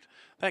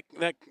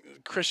That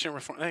Christian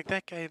Reform,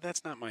 that guy,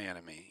 that's not my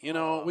enemy.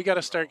 We got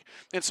to start.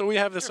 And so we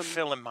have this. You're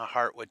filling my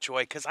heart with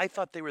joy because I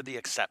thought they were the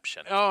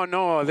exception. Oh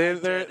no,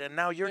 they're And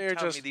now you're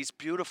telling me these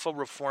beautiful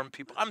Reformed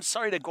people. I'm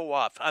sorry to go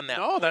off on that.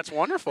 No, that's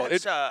wonderful.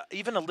 It's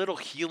even a little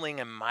healing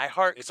in my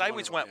heart because I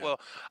always went,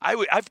 wonderful,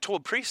 I've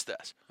told priests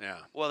this. Yeah.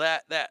 Well,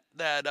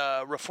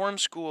 that Reform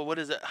school, what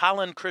is it?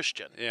 Holland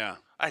Christian. Yeah.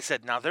 I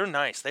said, now they're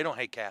nice. They don't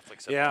hate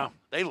Catholics at all.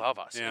 They love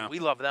us. Yeah. And we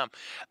love them.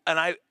 And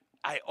I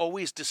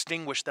always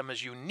distinguish them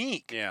as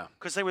unique. Yeah.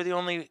 Because they were the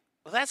only.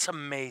 Well, that's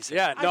amazing.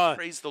 Yeah, I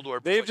praise the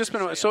Lord. They've just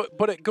been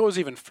but it goes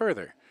even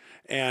further,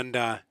 and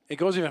it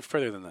goes even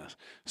further than this.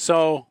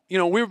 So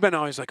we've been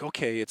always like,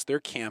 okay, it's their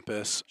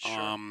campus.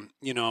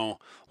 Sure.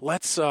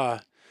 Let's.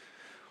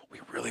 We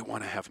really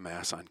want to have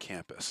mass on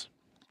campus.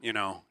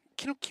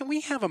 Can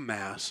we have a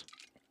mass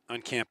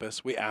on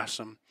campus? We asked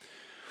them.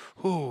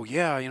 Oh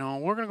yeah,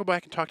 we're gonna go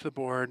back and talk to the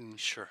board, and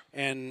Sure.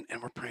 and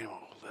we're praying.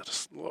 Oh,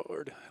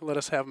 let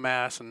us have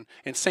mass, and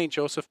St.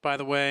 Joseph, by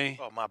the way.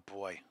 Oh, my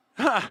boy.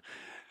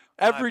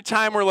 Every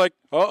time we're like,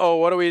 uh-oh,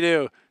 what do we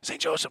do? St.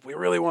 Joseph, we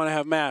really want to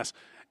have mass.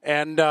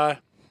 And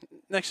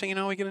next thing you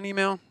know, we get an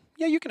email.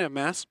 Yeah, you can have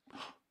mass.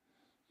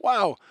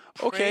 Wow.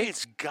 Okay.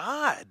 Praise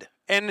God.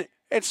 And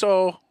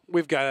so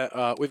we've got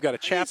a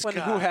chaplain who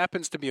God.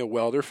 happens to be a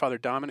welder. Father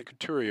Dominic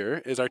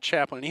Couturier is our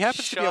chaplain. He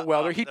happens to be a Shut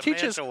welder. up. He The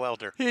teaches. man's a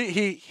welder.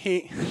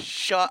 He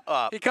Shut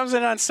up. he comes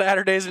in on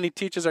Saturdays and he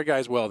teaches our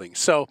guys welding.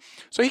 So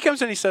he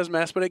comes in, he says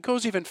mass, but it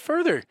goes even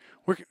further.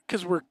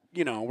 Because we're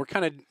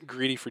kind of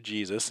greedy for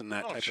Jesus and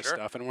that type of sure.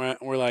 stuff, and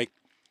we're like,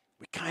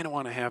 we kind of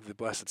want to have the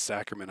Blessed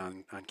Sacrament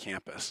on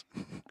campus.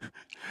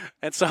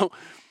 And so,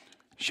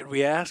 should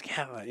we ask?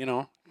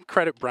 Yeah,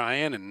 credit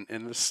Brian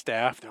and the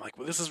staff. They're like,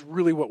 well, this is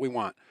really what we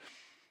want.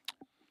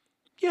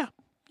 Yeah,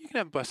 you can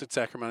have Blessed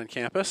Sacrament on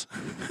campus.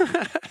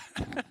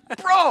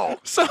 Bro.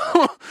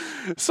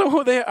 So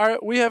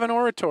we have an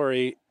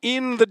oratory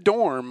in the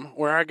dorm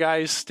where our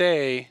guys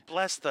stay.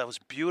 Bless those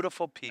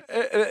beautiful people.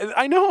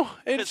 I know.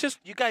 It's 'Cause just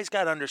you guys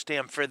got to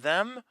understand, for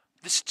them,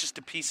 this is just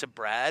a piece of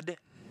bread,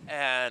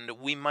 and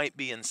we might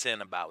be in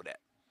sin about it.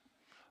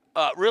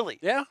 Really.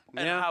 yeah.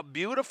 And yeah. how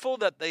beautiful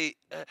that they,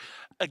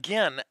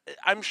 again,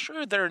 I'm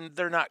sure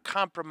they're not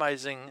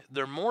compromising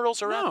their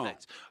morals or No.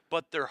 ethics,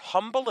 but they're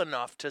humble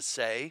enough to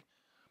say,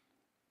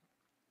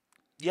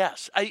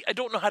 yes. I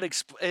don't know how to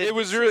explain.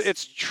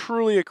 It's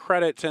truly a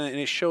credit to, and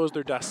it shows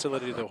their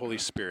docility to the Holy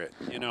Spirit.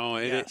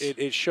 Yes.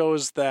 It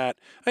shows that,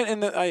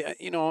 and I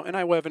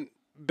haven't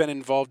been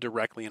involved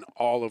directly in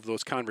all of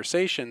those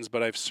conversations,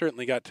 but I've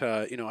certainly got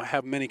to,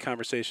 have many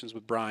conversations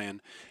with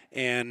Brian,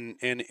 and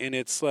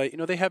it's like,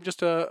 they have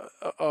just a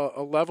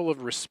level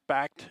of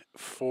respect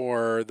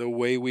for the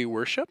way we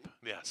worship.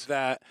 Yes.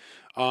 That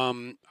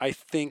I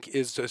think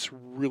is just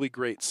really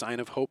great sign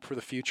of hope for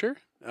the future.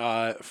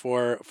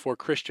 For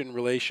Christian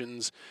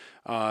relations,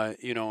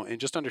 and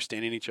just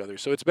understanding each other.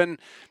 So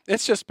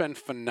it's just been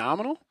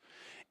phenomenal.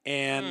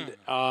 And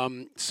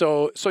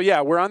so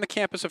yeah, we're on the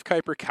campus of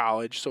Kuiper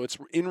College. So it's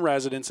in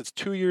residence. It's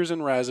 2 years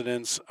in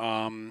residence.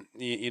 And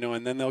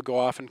then they'll go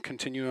off and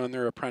continue on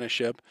their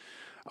apprenticeship.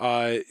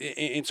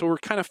 And so we're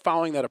kind of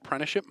following that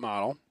apprenticeship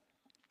model.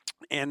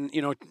 And,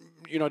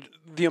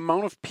 the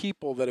amount of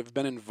people that have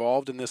been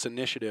involved in this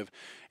initiative,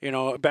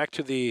 back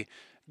to the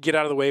get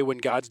out of the way when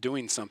God's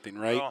doing something,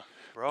 right? Oh,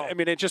 bro. I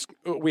mean,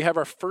 we have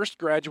our first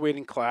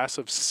graduating class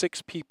of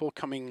 6 people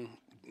coming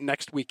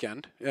next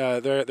weekend.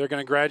 They're going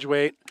to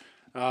graduate.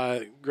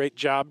 Great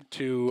job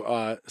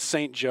to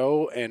St.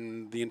 Joe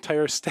and the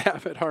entire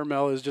staff at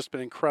Harmel has just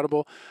been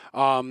incredible.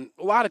 A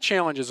lot of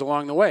challenges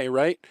along the way,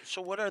 right?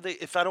 So what are they,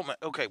 if I don't,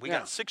 okay, we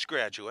got 6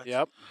 graduates.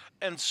 Yep.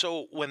 And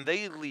so when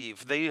they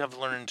leave, they have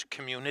learned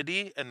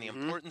community and the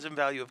importance and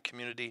value of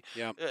community,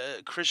 Yep.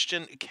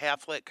 Christian,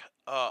 Catholic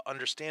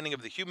understanding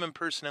of the human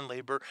person and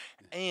labor,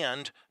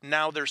 and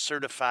now they're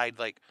certified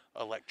like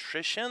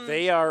electricians.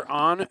 They are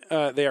on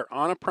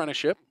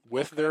apprenticeship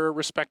with their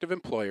respective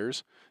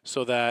employers,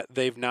 so that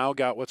they've now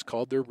got what's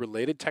called their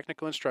related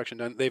technical instruction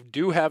done. They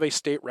do have a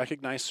state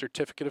recognized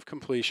certificate of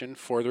completion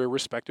for their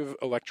respective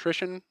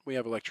electrician. We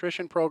have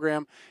electrician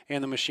program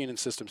and the machine and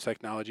systems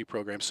technology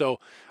program. So,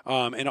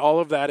 and all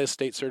of that is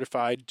state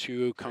certified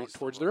to count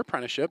towards their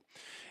apprenticeship.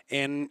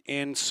 And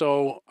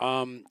so,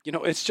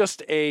 it's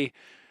just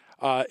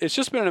it's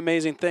just been an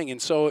amazing thing.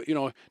 And so,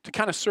 to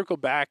kind of circle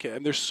back,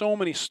 and there's so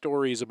many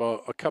stories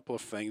about a couple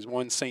of things.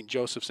 One, St.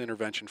 Joseph's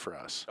intervention for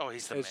us. Oh,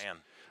 he's the man.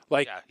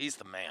 Yeah, he's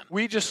the man.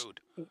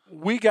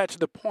 We got to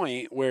the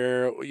point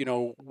where,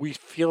 we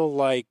feel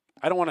like,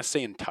 I don't want to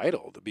say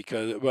entitled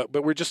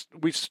but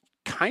we've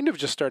kind of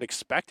just started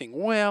expecting,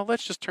 well,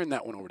 let's just turn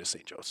that one over to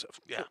St. Joseph.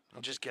 Yeah.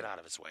 Just get out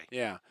of his way.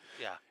 Yeah.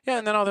 Yeah. Yeah.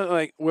 And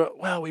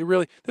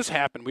then this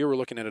happened. We were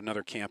looking at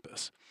another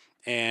campus.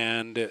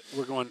 And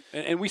we're going,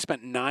 and we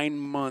spent 9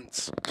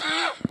 months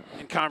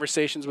in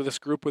conversations with this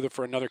group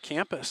for another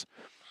campus.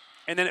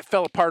 And then it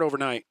fell apart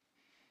overnight.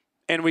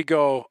 And we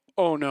go,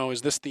 oh no,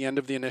 is this the end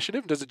of the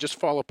initiative? Does it just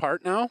fall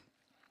apart now?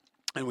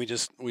 And we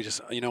just,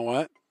 you know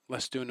what?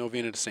 Let's do a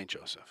novena to St.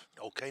 Joseph.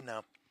 Okay,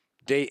 now.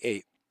 Day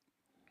 8.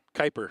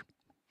 Kuiper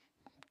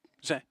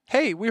say,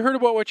 hey, we heard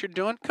about what you're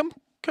doing.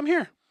 Come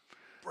here.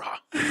 Bruh.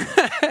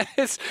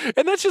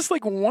 And that's just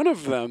like one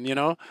of them,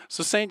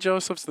 So St.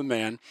 Joseph's the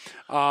man.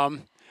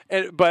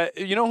 But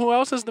who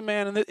else is the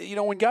man?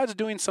 And when God's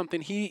doing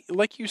something, he,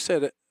 like you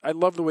said, I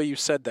love the way you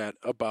said that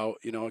about,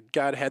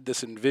 God had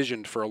this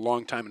envisioned for a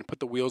long time and put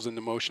the wheels into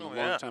motion a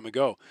long time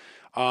ago.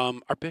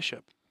 Our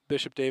Bishop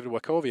David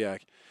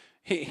Wachowiak,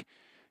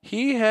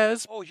 he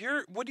has. Oh,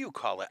 what do you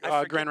call it?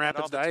 Grand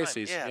Rapids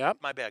Diocese. Yeah, yep.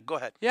 My bad. Go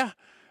ahead. Yeah.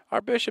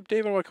 Our Bishop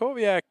David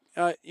Wachowiak,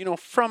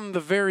 from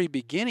the very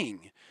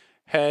beginning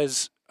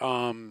has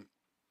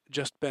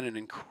just been an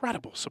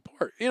incredible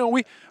support.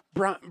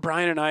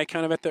 Brian and I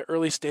kind of at the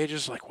early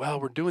stages, like, well,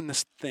 we're doing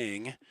this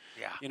thing.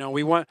 Yeah.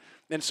 We want,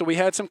 and so we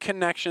had some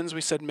connections.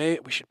 We said,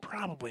 we should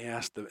probably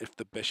ask if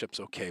the bishop's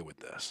okay with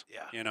this.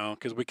 Yeah.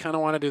 Because we kind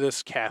of want to do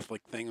this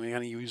Catholic thing. We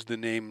kind of use the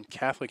name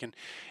Catholic,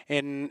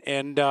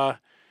 and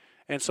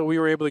so we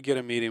were able to get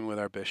a meeting with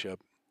our bishop,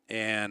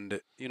 and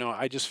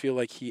I just feel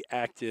like he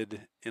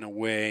acted in a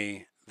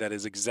way that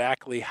is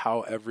exactly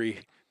how every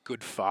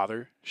good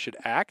father should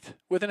act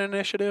with an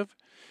initiative.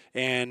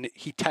 And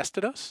he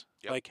tested us.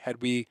 Yep. Like,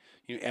 had we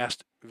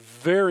asked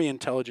very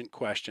intelligent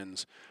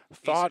questions.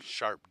 He's a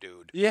sharp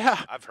dude.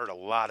 Yeah. I've heard a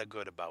lot of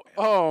good about him.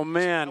 Oh,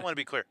 man. I want to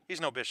be clear.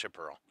 He's no Bishop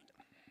Earl.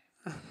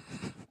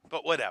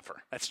 But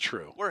whatever. That's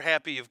true. We're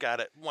happy you've got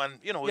it.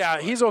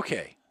 He's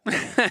okay.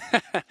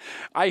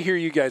 I hear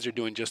you guys are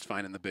doing just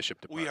fine in the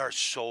bishop department. We are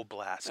so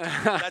blessed.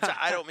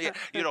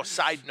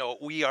 Side note,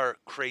 we are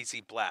crazy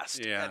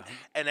blessed. Yeah.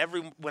 And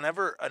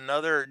whenever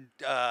another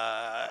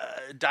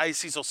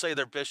diocese will say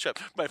their bishop,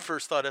 my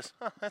first thought is,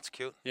 that's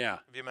cute. Yeah.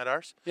 Have you met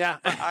ours? Yeah.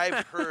 But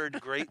I've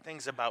heard great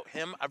things about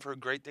him. I've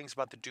heard great things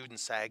about the dude in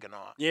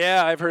Saginaw.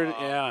 Yeah, I've heard.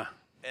 Yeah.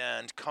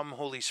 And Come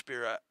Holy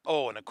Spirit.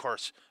 Oh, and of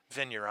course,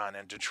 Vigneron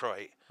in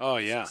Detroit. Oh,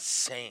 yeah.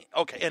 Insane.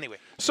 Okay, anyway.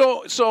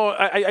 So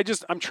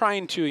I'm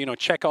trying to,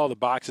 check all the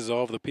boxes of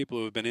all of the people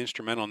who have been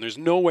instrumental, and there's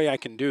no way I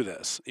can do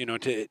this,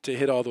 to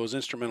hit all those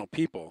instrumental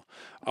people.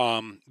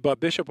 But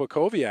Bishop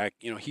Wachowiak,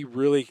 he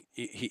really,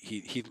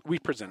 we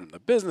presented him the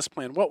business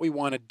plan, what we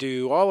want to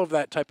do, all of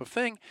that type of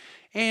thing.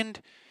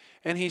 And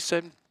he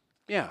said,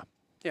 yeah,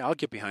 I'll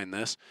get behind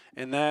this.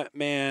 And that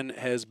man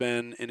has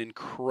been an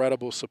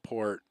incredible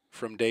support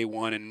from day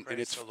one, and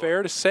it's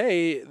fair to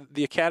say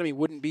the Academy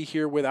wouldn't be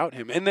here without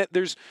him. And that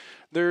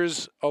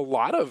there's a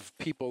lot of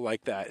people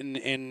like that. And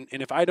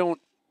if I don't,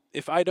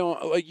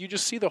 like, you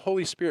just see the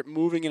Holy Spirit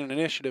moving in an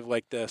initiative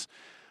like this.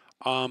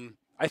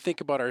 I think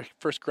about our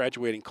first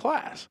graduating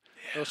class,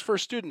 those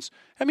first students.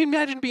 I mean,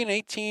 imagine being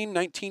 18,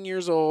 19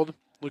 years old.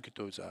 Look at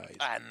those eyes.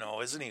 I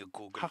know, isn't he a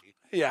cool guy?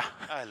 Yeah.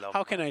 I love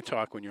How him. can I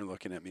talk when you're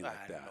looking at me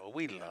like that? Know.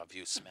 We love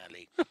you,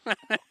 Smelly.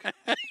 Okay.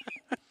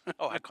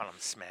 Oh, I call him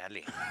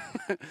Smelly.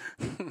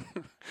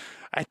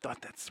 I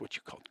thought that's what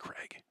you called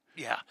Craig.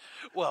 Yeah.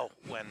 Well,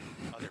 when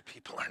other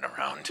people aren't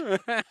around.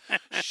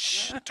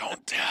 Shh,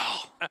 don't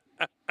tell.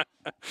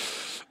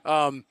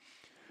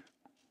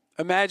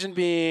 Imagine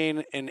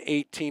being an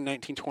 18,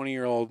 19,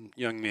 20-year-old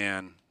young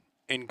man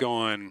and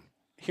going,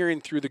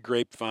 hearing through the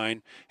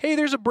grapevine, hey,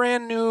 there's a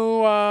brand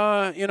new,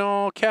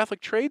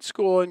 Catholic trade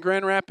school in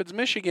Grand Rapids,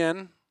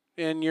 Michigan,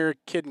 and you're a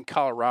kid in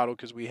Colorado,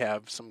 because we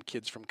have some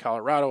kids from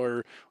Colorado,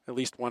 or at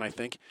least one, I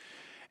think,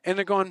 and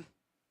they're going,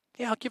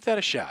 yeah, I'll give that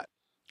a shot.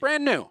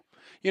 Brand new,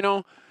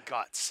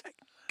 Guts.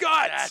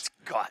 Guts. That's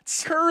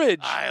guts. Courage.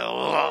 I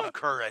love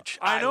courage.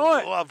 I know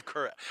it. I love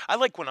courage. I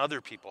like when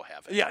other people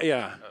have it.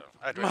 Yeah.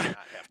 I'd rather not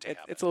have to have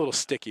it. It's a little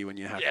sticky when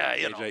you have Yeah,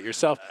 to engage that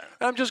yourself.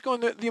 And I'm just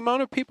going, the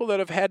amount of people that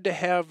have had to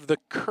have the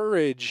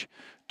courage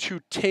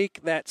to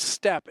take that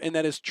step, and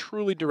that is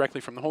truly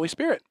directly from the Holy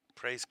Spirit.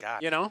 Praise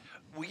God.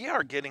 We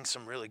are getting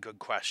some really good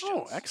questions.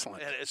 Oh,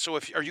 excellent. And so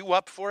are you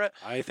up for it?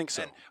 I think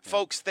so. And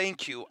folks,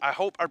 thank you. I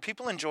hope, are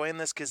people enjoying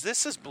this? Because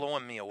this is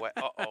blowing me away.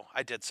 Uh-oh,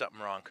 I did something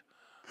wrong.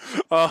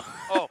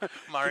 Oh,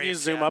 Mario. Can you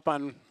zoom up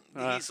on?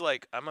 He's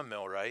like, I'm a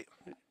millwright.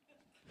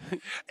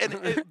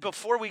 And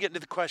before we get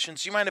into the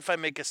questions, do you mind if I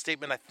make a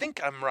statement? I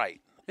think I'm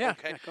right. Yeah,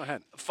 Okay. yeah, go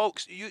ahead.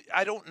 Folks,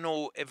 I don't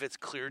know if it's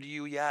clear to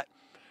you yet,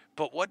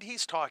 but what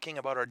he's talking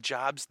about are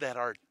jobs that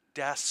are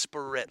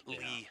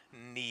desperately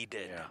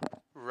needed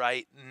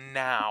right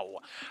now.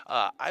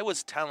 I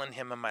was telling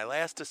him in my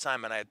last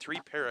assignment, I had 3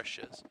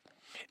 parishes,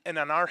 and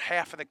on our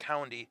half of the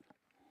county,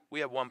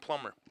 we have 1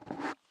 plumber.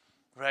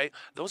 Right?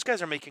 Those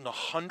guys are making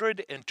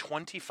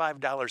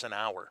 $125 an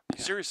hour.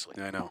 Yeah. Seriously.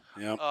 Yeah, I know.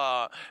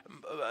 Yeah.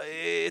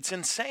 It's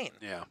insane.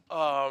 Yeah.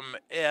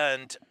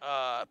 And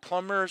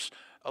plumbers,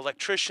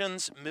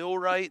 electricians,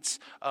 millwrights,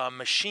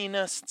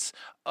 machinists,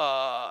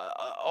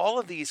 all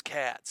of these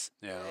cats.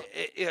 Yeah.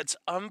 It's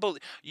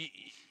unbelievable.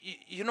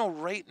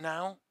 Right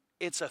now,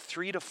 it's a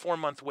 3 to 4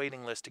 month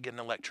waiting list to get an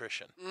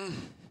electrician.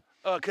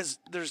 Because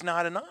there's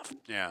not enough.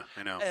 Yeah,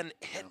 I know. And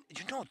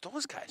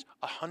those guys,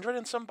 $100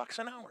 and some bucks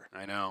an hour.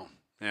 I know.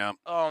 Yeah.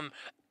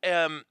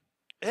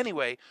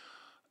 Anyway,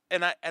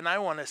 and I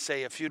want to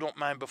say, if you don't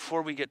mind,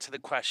 before we get to the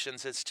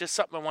questions, it's just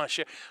something I want to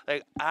share.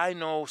 Like, I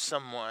know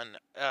someone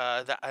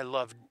that I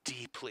love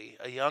deeply,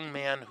 a young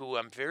man who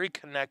I'm very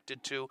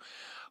connected to,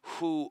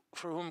 for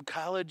whom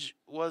college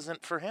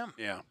wasn't for him.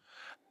 Yeah.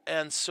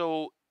 And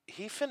so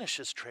he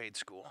finishes trade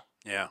school.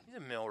 Yeah. He's a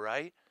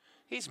millwright.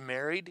 He's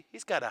married.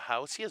 He's got a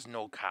house. He has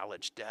no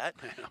college debt.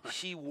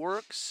 He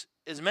works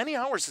as many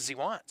hours as he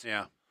wants.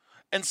 Yeah.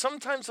 And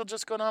sometimes he'll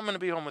just go, no, I'm going to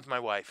be home with my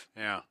wife.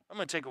 Yeah. I'm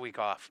going to take a week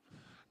off.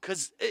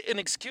 Because, and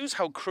excuse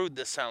how crude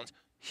this sounds,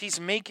 he's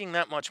making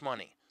that much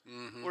money.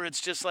 Mm-hmm. Where it's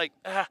just like,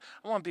 I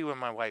want to be with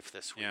my wife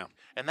this week. Yeah.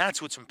 And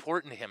that's what's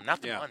important to him,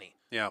 not the money.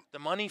 Yeah. The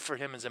money for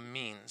him is a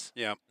means,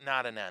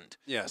 not an end.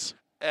 Yes.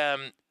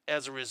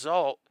 As a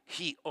result,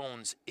 he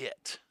owns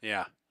it.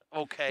 Yeah.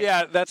 Okay?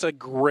 Yeah, that's a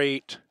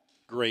great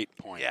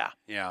point. Yeah.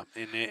 Yeah.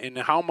 And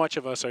how much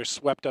of us are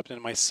swept up in,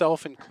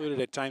 myself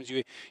included, at times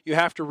you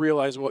have to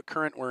realize what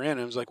current we're in.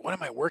 And it's like, what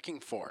am I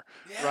working for?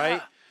 Yeah.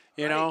 Right?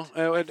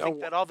 I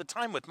think that all the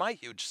time with my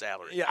huge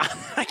salary. Yeah,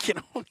 I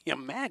can only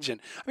imagine.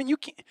 I mean, you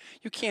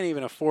can't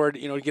even afford,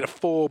 to get a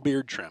full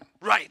beard trim.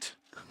 Right.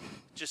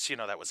 Just so you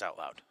know, that was out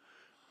loud.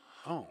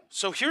 Oh.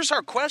 So here's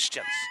our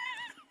questions.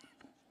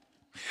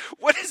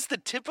 What is the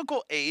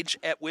typical age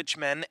at which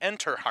men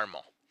enter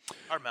Harmel?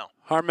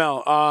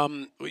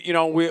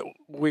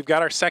 We've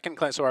got our second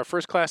class. So our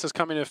first class is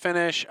coming to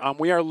finish.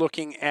 We are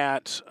looking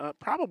at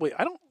probably,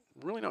 I don't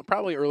really know,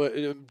 probably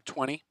early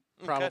 20.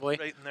 Probably.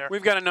 Okay, right in there.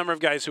 We've got a number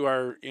of guys who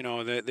are,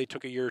 they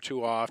took a year or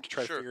 2 off to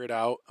try to figure it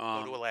out.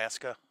 Go to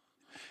Alaska.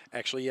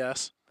 Actually,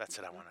 yes. That's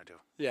what I want to do.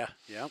 Yeah.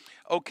 Yeah.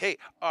 Okay.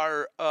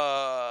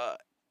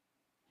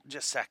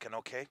 Just a second,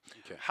 okay?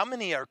 How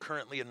many are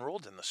currently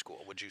enrolled in the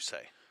school, would you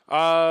say?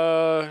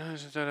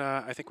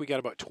 I think we got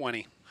about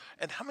 20.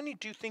 And how many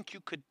do you think you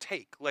could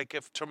take? Like,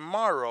 if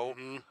tomorrow,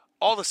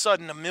 all of a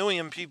sudden, 1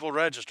 million people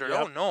registered. Yep.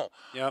 Oh, no.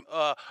 Yep.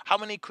 How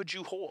many could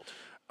you hold?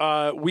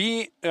 To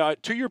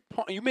your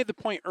point, you made the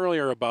point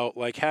earlier about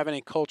like having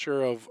a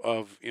culture of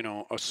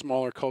a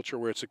smaller culture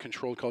where it's a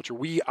controlled culture.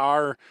 We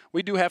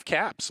do have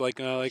caps.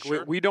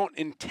 Sure. We don't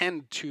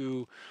intend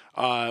to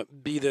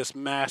be this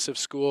massive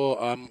school.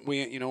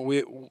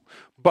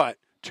 But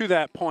to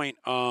that point,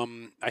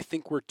 I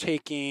think we're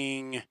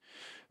taking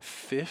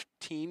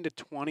 15 to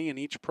 20 in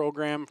each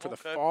program for the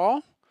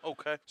fall.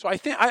 Okay. So I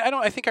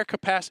think our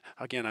capacity.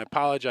 Again, I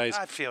apologize.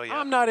 I feel you.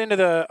 I'm not into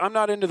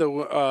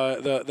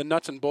the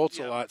nuts and bolts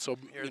a lot. So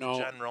You're the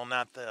general,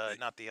 not the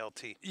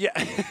LT. Yeah.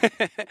 I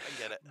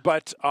get it.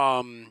 But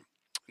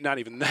not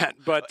even that.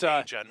 But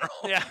general.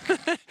 Yeah.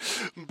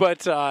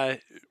 but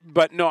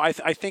no, I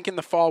think in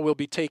the fall we'll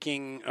be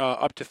taking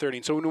up to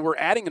 30. So we're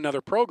adding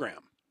another program.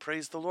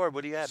 Praise the Lord.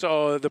 What do you add?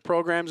 So the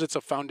programs, it's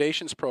a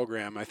foundations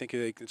program. I think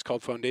it's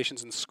called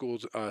Foundations in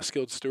Schools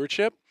Skilled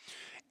Stewardship.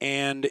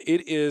 And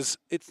we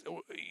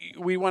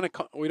don't want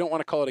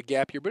to call it a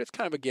gap year, but it's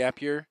kind of a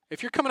gap year.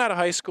 If you're coming out of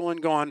high school and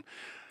going,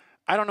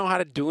 I don't know how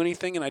to do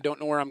anything and I don't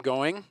know where I'm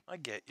going. I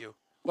get you.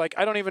 Like,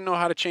 I don't even know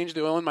how to change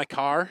the oil in my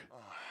car. Oh,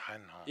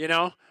 I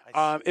know.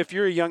 If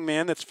you're a young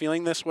man that's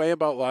feeling this way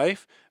about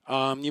life,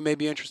 you may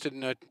be interested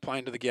in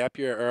applying to the gap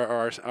year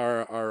or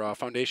our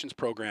foundations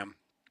program.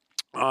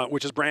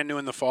 which is brand new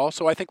in the fall.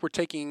 So I think we're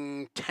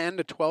taking 10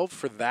 to 12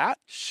 for that.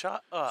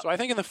 Shut up. So I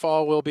think in the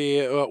fall we'll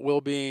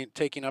be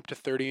taking up to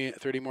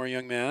 30 more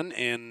young men,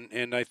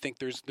 and I think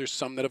there's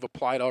some that have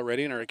applied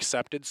already and are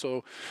accepted.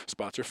 So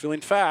spots are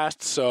filling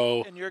fast.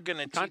 So and you're going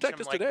to teach contact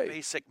them us like today.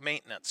 basic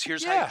maintenance.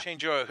 Here's how Yeah. you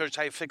change your oil. Here's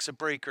how you fix a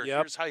breaker. Yep.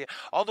 Here's how you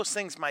all those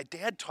things my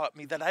dad taught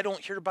me that I don't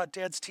hear about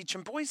dads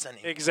teaching boys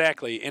anymore.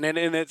 Exactly, and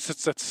it's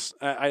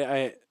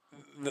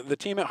the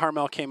team at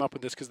Harmel came up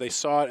with this because they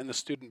saw it in the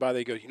student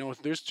body. They go,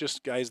 there's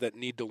just guys that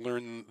need to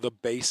learn the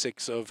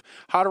basics of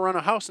how to run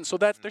a house, and so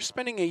that they're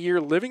spending a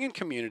year living in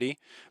community,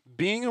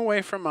 being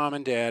away from mom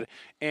and dad,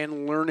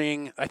 and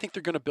learning. I think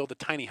they're going to build a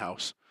tiny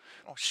house.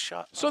 Oh,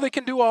 shut So up. they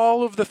can do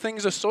all of the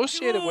things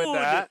associated with Dude.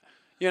 that,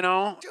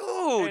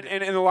 Dude.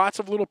 and lots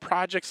of little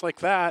projects like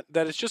that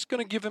it's just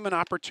going to give them an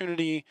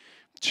opportunity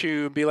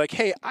to be like,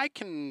 hey, I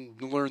can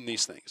learn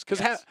these things. Because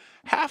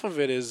half of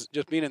it is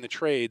just being in the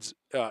trades.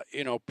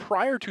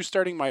 Prior to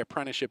starting my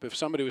apprenticeship, if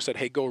somebody would said,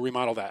 hey, go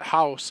remodel that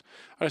house,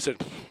 I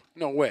said,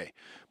 no way.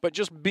 But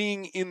just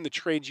being in the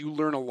trades, you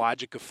learn a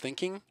logic of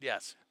thinking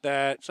Yes.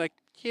 that it's like,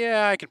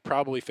 yeah, I could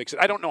probably fix it.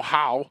 I don't know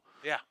how,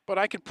 Yeah. but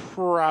I could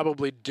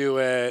probably do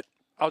it.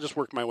 I'll just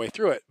work my way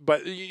through it.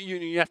 But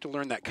you have to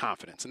learn that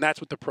confidence, and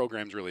that's what the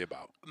program's really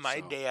about.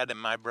 My dad and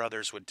my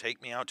brothers would take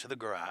me out to the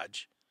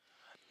garage,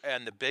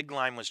 and the big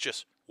line was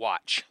just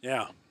watch.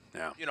 Yeah.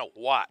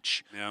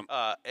 Watch.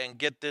 Yeah. And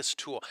get this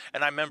tool.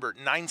 And I remember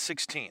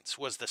 9/16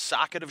 was the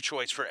socket of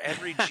choice for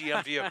every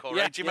GM vehicle,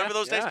 right? Do you remember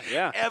those days?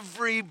 Yeah.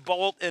 Every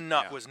bolt and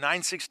nut was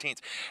 9/16.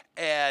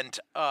 And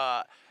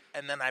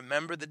then I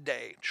remember the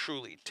day,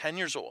 truly, 10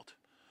 years old,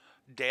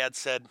 Dad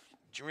said,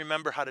 do you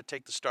remember how to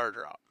take the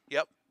starter out?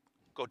 Yep.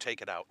 Go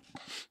take it out.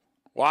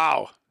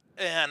 Wow.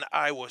 And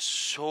I was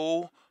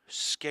so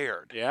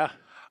scared. Yeah.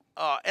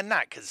 And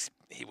not because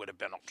he would have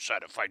been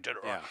upset if I did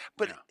it wrong. Yeah,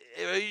 But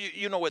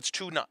it's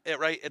two nut,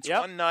 right? It's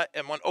Yep. one nut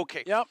and one.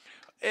 Okay. Yep.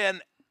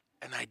 And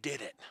I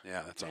did it.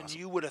 Yeah, that's And awesome.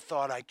 you would have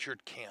thought I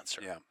cured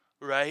cancer. Yeah.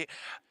 Right?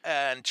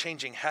 And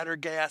changing header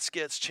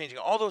gaskets, changing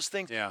all those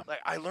things. Yeah. Like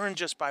I learned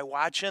just by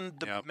watching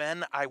the Yep.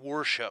 men I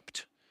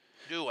worshipped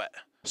do it.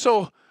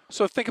 So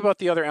think about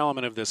the other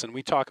element of this, and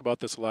we talk about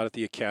this a lot at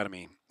the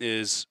academy.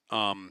 Is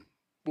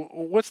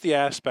what's the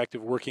aspect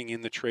of working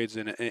in the trades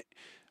and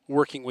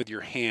working with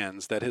your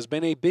hands that has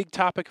been a big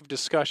topic of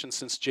discussion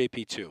since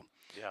JP2?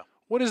 Yeah.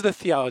 What is the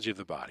theology of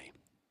the body?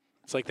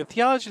 It's like the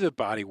theology of the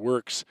body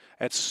works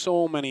at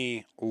so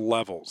many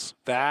levels.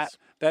 That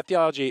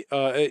theology,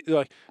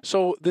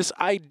 so this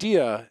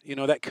idea,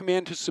 that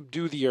command to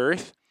subdue the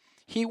earth,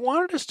 he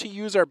wanted us to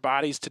use our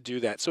bodies to do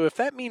that. So if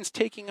that means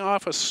taking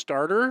off a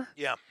starter,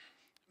 Yeah.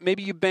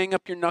 maybe you bang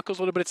up your knuckles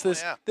a little bit. It's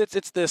this. yeah.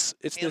 It's this.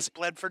 Hands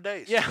bled for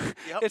days. Yeah.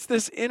 Yep. It's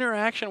this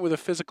interaction with a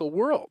physical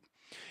world.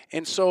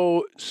 And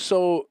so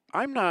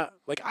I'm not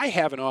like I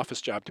have an office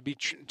job to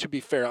be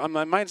fair.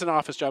 Mine's an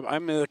office job.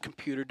 I'm at a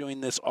computer doing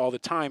this all the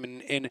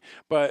time,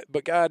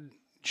 but God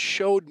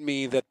showed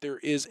me that there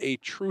is a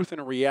truth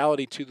and a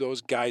reality to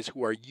those guys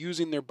who are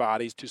using their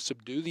bodies to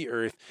subdue the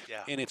earth,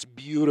 and it's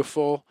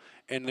beautiful.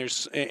 And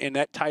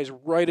that ties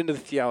right into the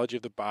theology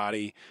of the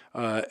body,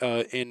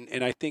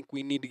 and I think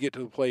we need to get to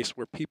the place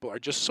where people are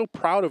just so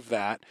proud of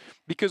that,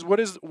 because what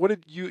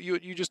did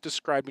you just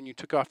described when you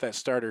took off that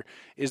starter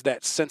is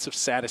that sense of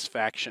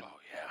satisfaction. Oh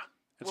yeah.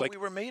 It's Well, like we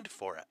were made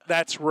for it.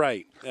 that's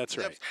right. That's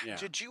right. Yeah.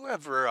 Did you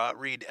ever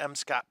read M.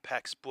 Scott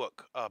Peck's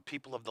book,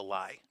 People of the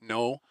Lie?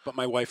 No, but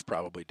my wife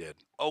probably did.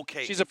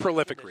 Okay. She's a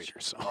prolific reader,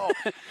 so Oh,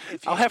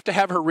 if I'll have to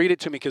have her read it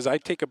to me because I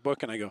take a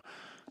book and I go,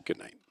 "Good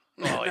night."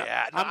 Oh,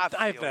 yeah. No,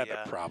 I've feel had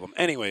ya. a problem.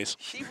 Anyways,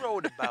 He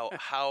wrote about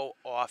how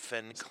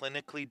often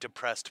clinically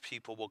depressed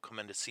people will come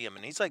in to see him,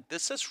 and he's like,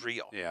 "This is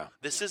real. Yeah.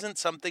 This isn't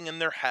something in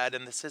their head,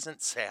 and this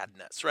isn't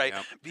sadness, right?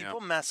 Yep,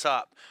 People mess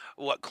up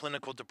what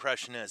clinical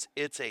depression is.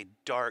 It's a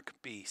dark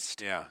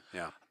beast." yeah.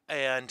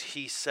 And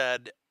he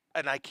said,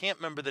 and I can't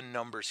remember the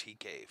numbers he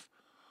gave,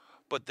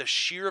 but the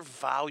sheer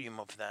volume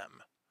of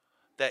them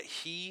that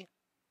he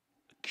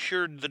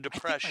cured the I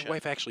depression. think my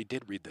wife actually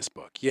did read this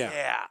book. Yeah.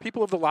 Yeah.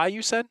 People of the Lie,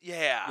 you said?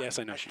 Yeah. Yes,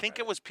 I know I she think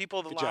read it was People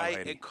of the Good job, Lie.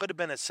 lady. It could have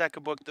been a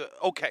second book.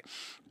 Okay.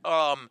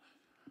 How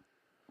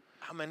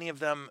many of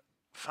them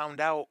found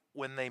out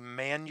when they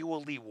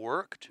manually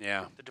worked,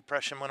 Yeah. the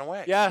depression went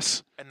away?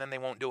 Yes. And then they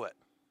won't do it.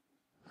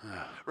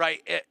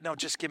 Right? No,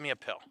 just give me a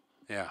pill.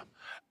 Yeah.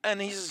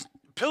 And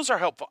pills are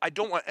helpful. I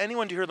don't want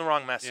anyone to hear the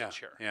wrong message Yeah,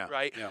 here. yeah,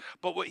 Right? yeah.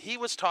 But what he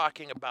was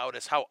talking about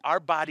is how our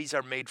bodies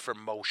are made for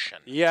motion.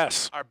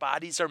 Yes. Our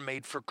bodies are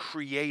made for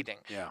creating.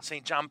 Yeah.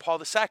 St. John Paul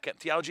II,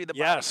 Theology of the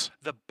Body. Yes.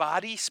 The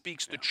body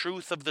speaks the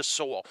truth of the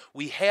soul.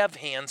 We have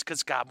hands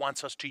because God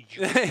wants us to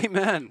use them.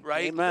 Amen.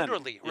 Right? Amen.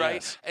 Literally, right?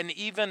 Yes. And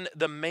even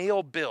the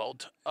male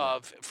build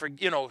of,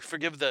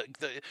 forgive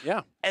the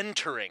Yeah.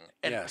 entering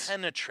and Yes.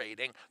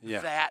 penetrating,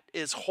 Yeah. that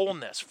is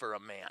wholeness for a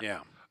man.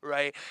 Yeah.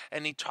 Right?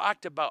 And he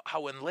talked about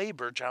how in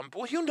labor, John,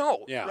 well,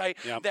 Yeah, right?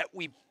 yeah. That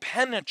we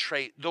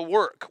penetrate the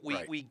work.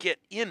 Right. We get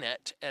in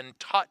it and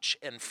touch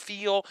and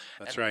feel.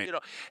 That's and,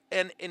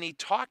 right. And he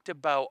talked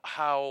about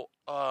how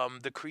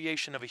the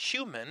creation of a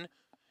human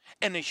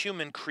and a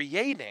human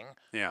creating,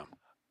 Yeah.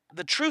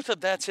 the truth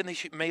of that's in the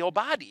male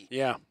body.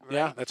 Yeah. Right?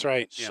 Yeah. That's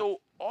right. Yeah.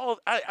 So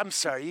I'm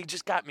sorry, you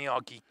just got me all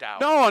geeked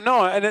out.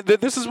 No, and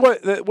this is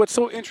what's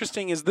so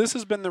interesting is this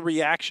has been the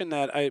reaction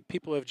that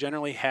people have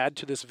generally had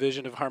to this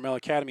vision of Harmel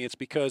Academy. It's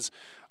because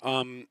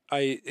and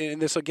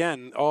this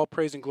again, all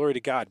praise and glory to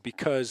God,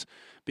 because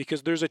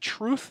there's a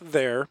truth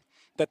there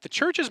that the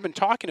church has been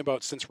talking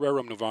about since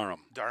Rerum Novarum.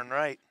 Darn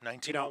right,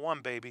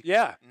 1901, baby.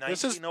 Yeah,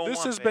 1901,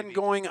 this has been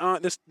going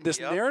on. This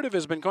Yep. narrative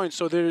has been going.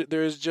 So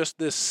there is just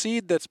this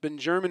seed that's been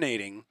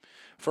germinating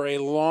for a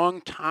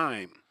long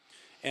time.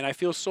 And I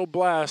feel so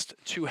blessed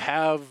to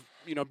have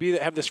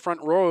have this front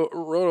row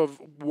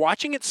of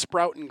watching it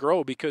sprout and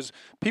grow, because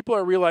people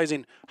are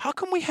realizing, how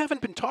come we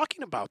haven't been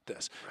talking about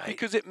this? Right.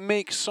 Because it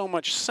makes so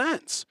much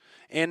sense.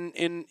 And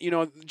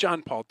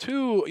John Paul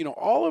II,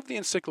 all of the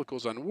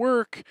encyclicals on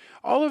work,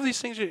 all of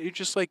these things are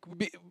just like,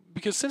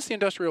 because since the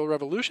Industrial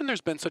Revolution,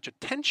 there's been such a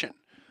tension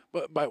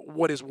by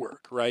what is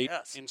work, right?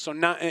 Yes.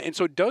 And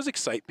so it does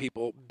excite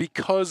people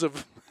because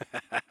of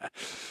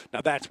now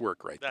that's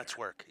work right That's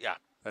there. work, yeah.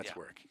 That's yeah.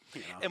 work.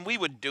 And we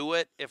would do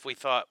it if we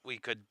thought we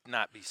could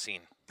not be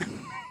seen.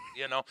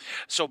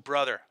 So,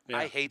 brother, Yeah.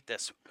 I hate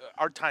this.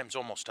 Our time's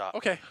almost up.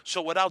 Okay.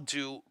 So what I'll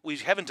do, we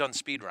haven't done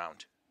speed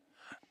round,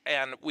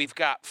 and we've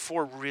got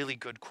 4 really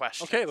good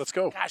questions. Okay, let's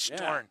go. Gosh Yeah.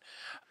 darn.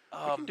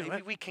 can do Maybe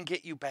it. we can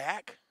get you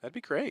back. That'd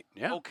be great.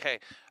 Yeah. Okay.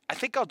 I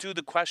think I'll do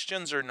the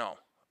questions or no.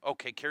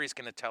 Okay, Carrie's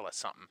going to tell us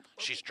something.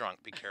 She's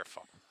drunk. Be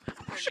careful.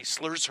 If she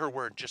slurs her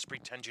word, just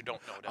pretend you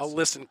don't notice. I'll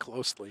listen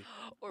closely.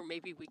 Or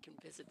maybe we can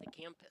visit the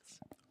campus.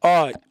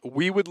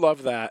 We would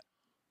love that.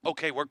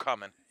 Okay, we're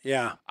coming.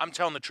 Yeah. I'm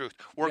telling the truth.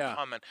 We're Yeah,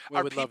 coming. we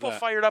Are would love people that.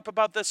 fired up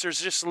about this?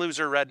 There's just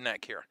loser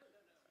redneck here.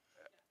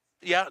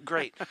 Yeah,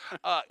 great.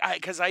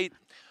 Because I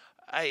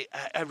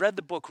read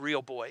the book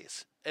Real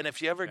Boys, and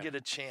if you ever get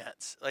a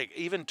chance, like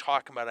even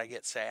talking about it, I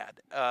get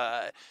sad.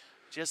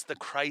 Just the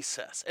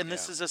crisis, and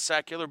this is a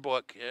secular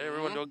book.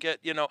 Everyone don't get,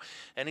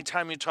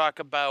 anytime you talk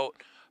about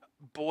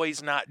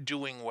boys not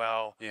doing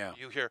well,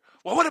 you hear,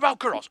 well, what about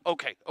girls?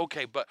 Okay,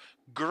 but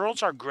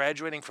girls are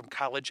graduating from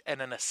college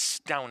at an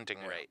astounding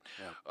rate.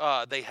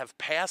 They have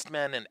passed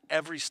men in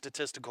every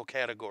statistical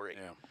category.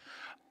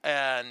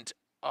 And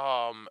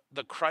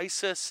the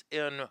crisis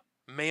in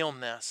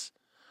maleness,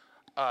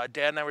 Dad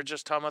and I were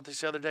just talking about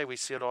this the other day. We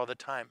see it all the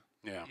time.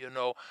 Yeah.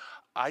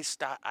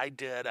 I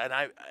did, and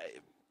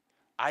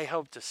I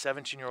helped a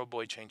 17-year-old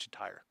boy change a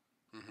tire.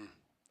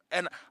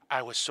 And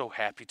I was so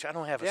happy to. I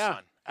don't have a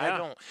son. I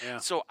don't. Yeah.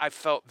 So I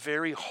felt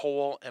very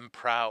whole and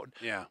proud.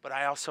 Yeah. But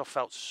I also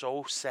felt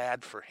so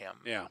sad for him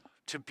Yeah.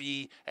 to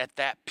be at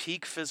that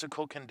peak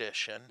physical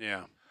condition.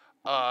 Yeah.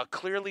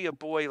 Clearly a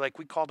boy, like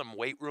we called him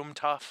weight room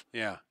tough.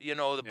 Yeah.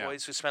 The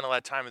boys who spend a lot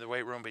of time in the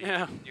weight room, but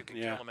you can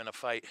kill them in a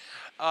fight.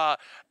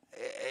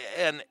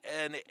 And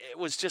it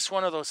was just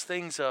one of those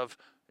things of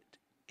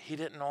he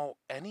didn't know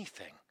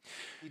anything.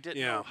 He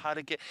didn't know how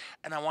to get,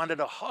 and I wanted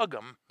to hug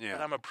him,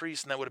 but I'm a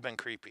priest, and that would have been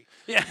creepy.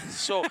 Yeah.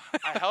 So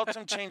I helped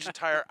him change the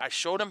tire. I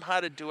showed him how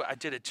to do it. I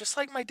did it just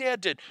like my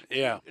dad did.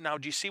 Yeah. Now,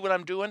 do you see what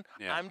I'm doing?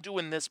 Yeah. I'm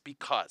doing this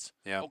because.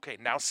 Yeah. Okay,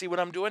 now see what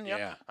I'm doing?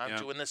 Yeah. I'm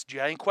doing this. Do you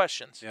have any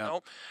questions? Yeah.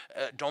 No?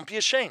 Don't be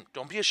ashamed.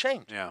 Don't be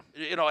ashamed. Yeah.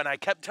 And I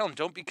kept telling him,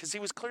 don't, because he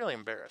was clearly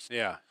embarrassed.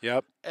 Yeah.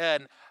 Yep.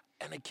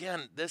 And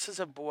again, this is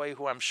a boy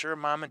who I'm sure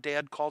mom and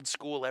dad called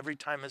school every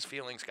time his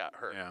feelings got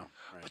hurt. Yeah.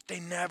 Right. But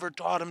they never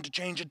taught him to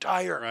change a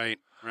tire. Right.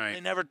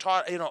 They never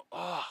taught, Man,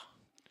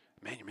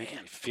 you're making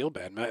me feel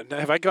bad. Man,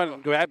 have I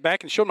gone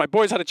back and shown my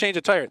boys how to change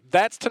a tire?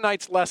 That's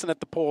tonight's lesson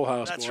at the Pole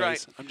House, That's boys.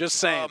 right. I'm just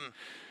saying.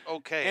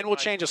 Okay. And we'll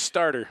change a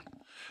starter.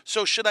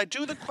 So should I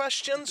do the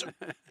questions?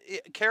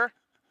 Kara?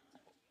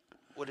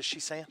 What is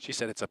she saying? She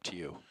said it's up to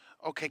you.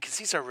 Okay, because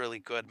these are really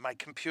good. My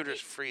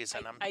computer's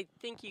freezing. I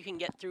think you can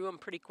get through them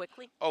pretty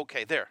quickly.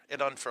 Okay, there.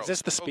 It unfroze. Is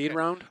this the speed Okay.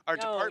 round? Our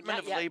No, Department not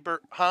of yet.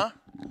 Labor,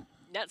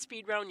 Not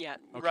speed round yet.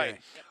 Okay. Right.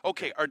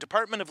 Okay, our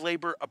Department of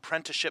Labor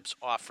apprenticeships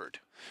offered.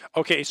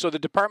 Okay, so the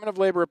Department of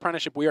Labor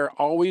apprenticeship, we are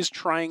always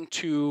trying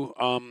to.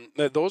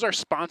 Those are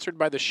sponsored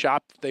by the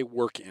shop that they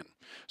work in.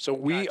 So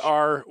we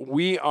are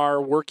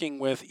working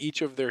with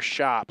each of their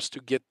shops to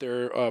get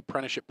their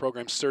apprenticeship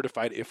programs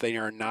certified if they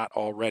are not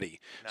already.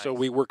 So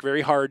we work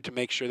very hard to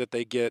make sure that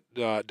they get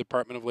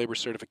Department of Labor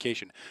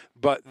certification.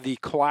 But the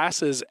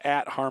classes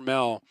at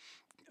Harmel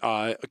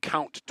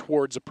account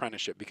towards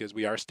apprenticeship because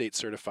we are state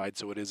certified,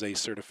 so it is a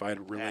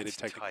certified related That's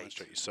technical tight.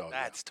 instructor. So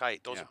That's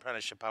tight. Those Yeah.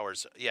 apprenticeship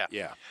hours. Yeah.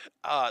 yeah.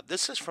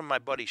 This is from my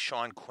buddy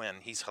Sean Quinn.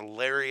 He's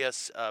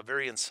hilarious,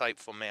 very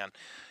insightful man.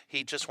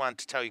 He just wanted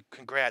to tell you,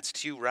 congrats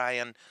to you,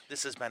 Ryan.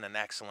 This has been an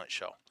excellent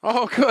show.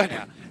 Oh, good.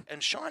 Yeah.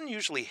 And Sean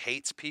usually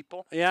hates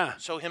people. Yeah.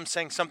 So him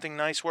saying something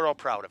nice, we're all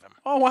proud of him.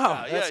 Oh,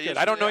 wow. Yeah, That's yeah, good.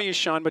 I don't know yeah. you,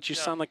 Sean, but you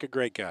sound like a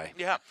great guy.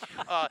 Yeah.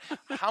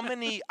 How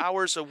many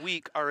hours a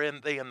week are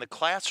they in the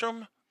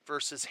classroom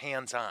versus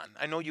hands-on?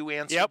 I know you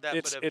answered that.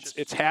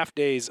 It's half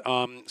days.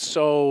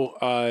 So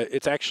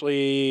it's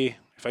actually,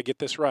 if I get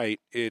this right,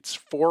 it's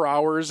 4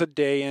 hours a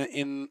day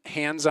in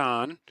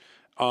hands-on.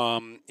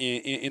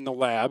 in the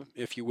lab,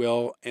 if you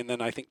will, and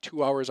then I think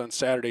 2 hours on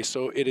Saturday.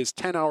 So it is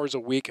 10 hours a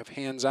week of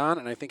hands-on,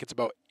 and I think it's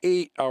about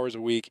 8 hours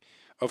a week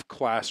of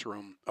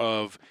classroom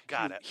of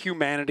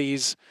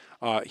humanities,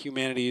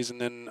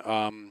 and then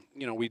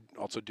we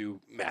also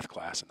do math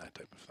class and that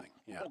type of thing.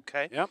 Yeah.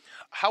 Okay. Yep.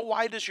 How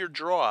wide is your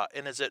draw?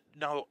 And is it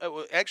no?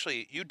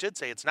 Actually, you did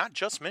say it's not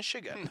just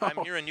Michigan. No.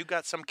 I'm hearing you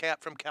got some cat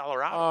from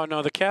Colorado. Oh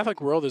no, the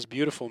Catholic world is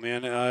beautiful,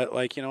 man.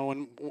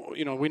 When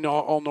we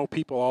all know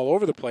people all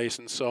over the place,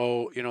 and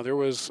so there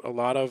was a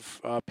lot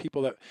of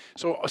people that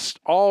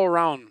all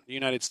around the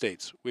United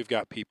States we've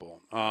got people.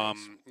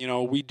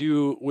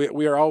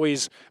 We are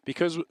always,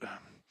 because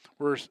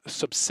we're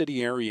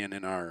subsidiarian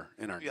in our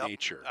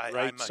nature,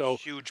 right? I'm a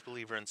huge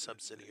believer in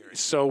subsidiary.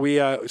 So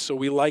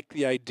we like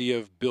the idea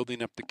of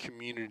building up the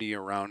community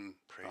around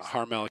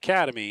Harmel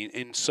Academy,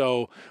 and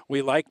so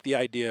we like the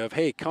idea of,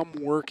 hey, come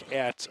work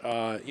at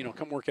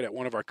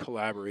one of our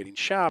collaborating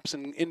shops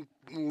and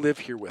live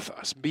here with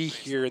us, be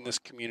here in this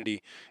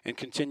community, and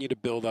continue to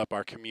build up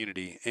our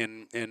community.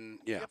 And yeah.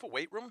 Do you have a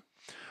weight room?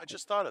 I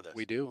just thought of this.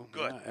 We do.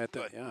 Good.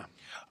 Yeah,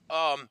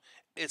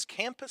 Is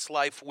campus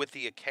life with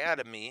the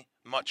academy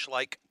much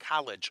like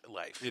college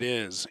life? It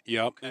is.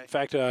 Yep. Okay. In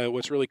fact,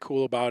 what's really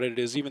cool about it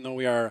is, even though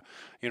we are,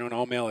 an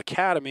all-male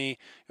academy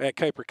at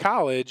Kuiper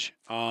College,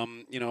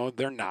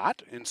 they're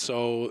not, and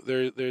so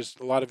there's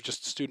a lot of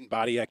just student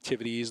body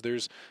activities.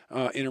 There's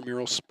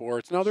intramural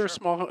sports. Now, they're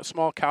a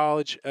small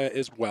college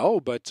as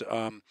well, but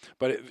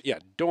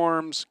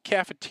dorms,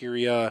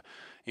 cafeteria,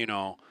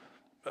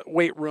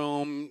 weight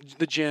room,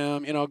 the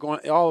gym,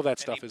 going, all of that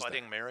stuff Any is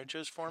budding there.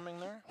 marriages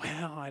forming there?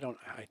 Well, I don't.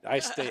 I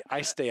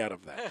stay out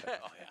of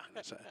that. Oh yeah.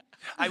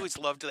 I always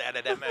loved that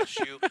at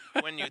MSU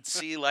when you'd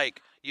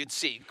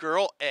see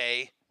girl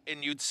A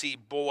and you'd see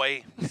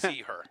boy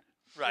C her,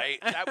 right?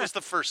 That was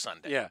the first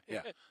Sunday.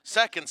 Yeah.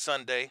 Second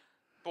Sunday,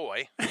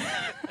 boy,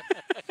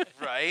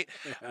 right?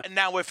 And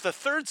now if the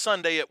third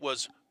Sunday it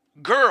was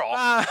girl,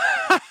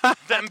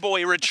 then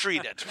boy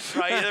retreated,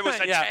 right? There was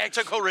a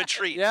tactical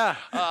retreat. Yeah.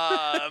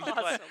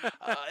 But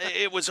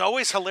it was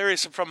always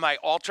hilarious from my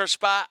altar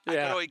spot.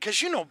 Yeah.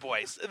 Because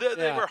boys,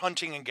 they were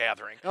hunting and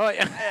gathering. Oh,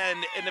 yeah.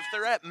 And if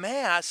they're at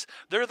mass,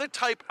 they're the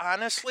type,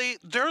 honestly,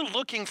 they're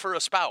looking for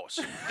a spouse.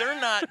 They're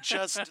not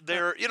just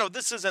there,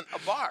 this isn't a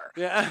bar.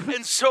 Yeah.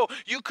 And so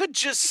you could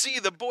just see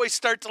the boys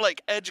start to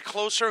edge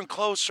closer and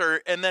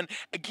closer. And then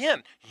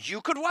again, you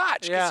could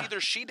watch, because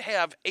either she'd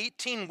have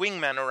 18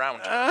 wingmen around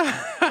her,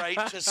 right,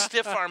 to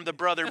stiff arm the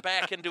brother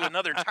back into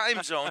another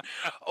time zone,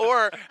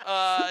 or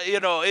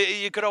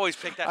you could always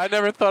pick that. I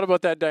never thought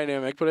about that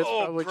dynamic, but it's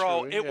probably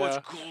bro, true. it was.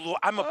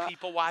 I'm a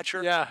people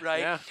watcher, right?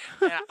 Yeah.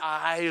 And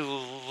I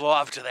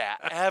loved that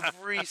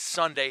every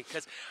Sunday.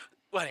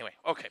 Well, anyway,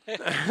 okay.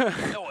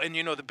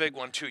 And the big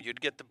one too.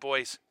 You'd get the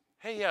boys.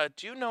 Hey,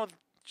 do you know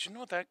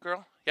that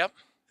girl? Yep.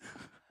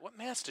 What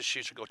mass does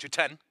she should go to?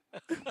 10.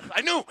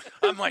 I knew.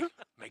 I'm like,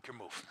 make your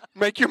move.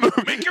 Make your move.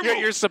 Make your move.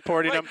 You're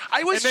supporting him.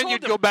 I was and then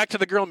you'd go back to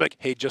the girl and be like,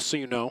 hey, just so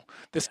you know,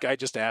 this guy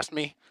just asked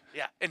me.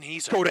 Yeah, and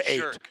he's go to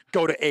jerk. 8.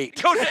 Go to 8.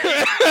 Go to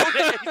 8. Go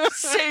to 8.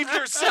 Save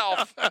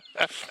yourself.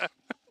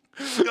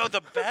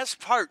 The best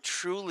part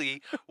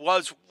truly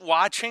was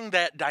watching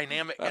that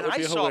dynamic, and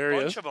I saw a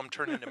bunch of them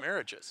turn into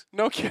marriages.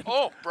 No kidding.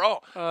 Oh, bro.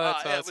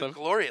 That's It awesome. was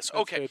glorious.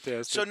 That's okay,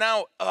 fantastic. So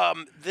now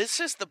this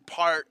is the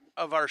part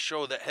of our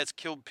show that has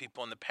killed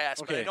people in the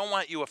past, but I don't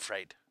want you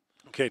afraid.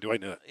 Okay, do I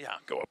know? Yeah.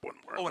 Go up one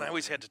more. Oh, and I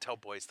always had to tell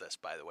boys this,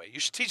 by the way.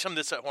 You should teach them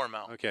this at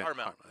Hormel. Okay.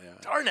 Hormel. Yeah.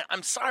 Darn it,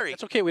 I'm sorry.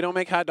 That's okay. We don't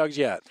make hot dogs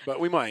yet, but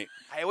we might.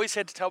 I always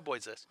had to tell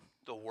boys this.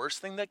 The worst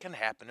thing that can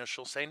happen is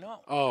she'll say no.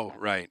 Oh,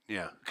 right.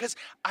 Yeah. Because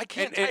I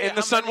can't And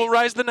the sun will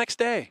rise the next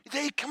day.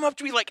 They come up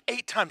to me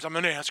 8 times. I'm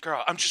going to ask her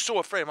out. I'm just so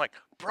afraid. I'm like,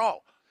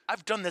 bro,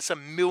 I've done this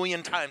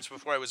 1,000,000 times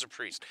before I was a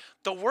priest.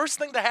 The worst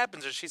thing that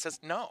happens is she says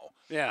no.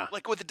 Yeah.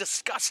 With a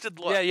disgusted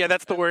look. Yeah,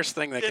 that's the worst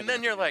thing that can And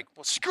then you're like,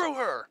 well, screw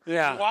her.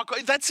 Yeah. You walk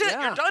away. That's it.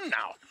 Yeah. You're done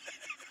now.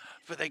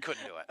 But they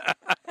couldn't do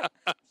it.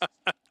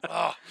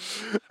 Oh.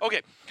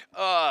 Okay.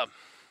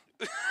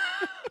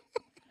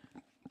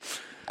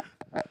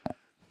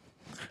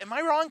 Am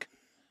I wrong?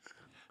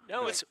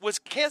 No. Was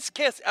Cass,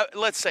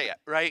 let's say it,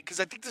 right? Because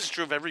I think this is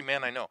true of every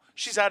man I know.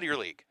 She's out of your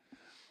league.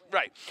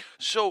 Right.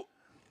 So,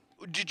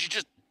 did you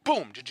just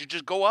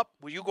go up?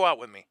 Will you go out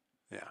with me?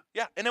 Yeah.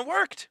 Yeah, and it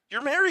worked.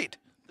 You're married.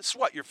 This is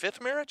what, your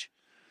 5th marriage?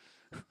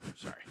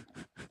 Sorry.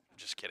 I'm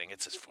just kidding.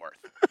 It's his 4th.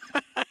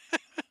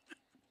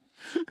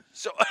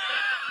 So,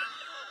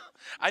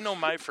 I know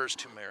my first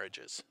 2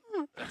 marriages.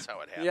 That's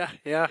how it happened.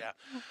 Yeah.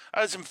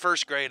 I was in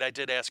 1st grade. I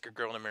did ask a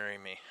girl to marry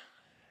me.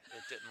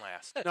 It didn't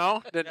last.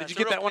 No? Did you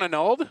get that one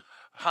annulled?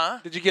 Huh?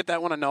 Did you get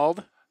that one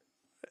annulled?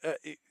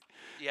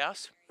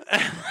 Yes.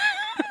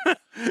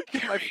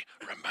 Gary,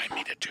 remind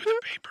me to do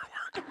the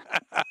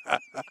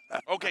paperwork.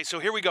 Okay, so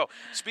here we go.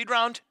 Speed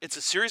round. It's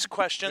a series of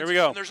questions. Here we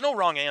go. And there's no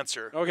wrong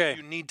answer. Okay.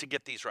 You need to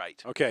get these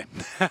right. Okay.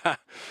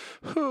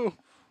 Whew.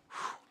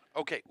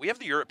 Okay, we have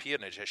the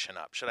European edition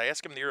up. Should I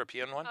ask him the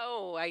European one?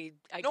 Oh, I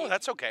No,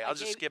 that's okay. I'll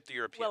just skip the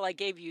European. Well, I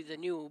gave you the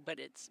new, but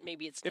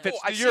maybe it's If not.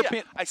 it's I the see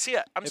European, it. I see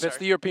it. I'm if sorry. it's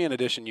the European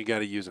edition, you got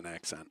to use an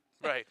accent.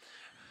 Right.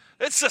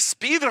 It's a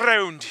speed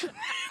round.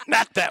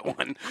 Not that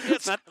one.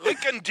 It's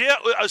Lincoln Dale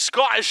with a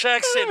Scottish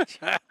accent.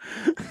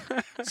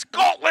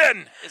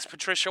 Scotland! Is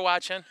Patricia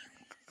watching?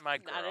 My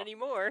girl. Not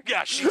anymore.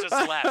 Yeah, she just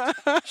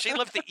left. She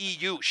left the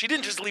EU. She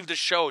didn't just leave the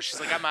show. She's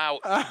like, I'm out.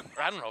 Or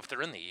I don't know if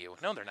they're in the EU.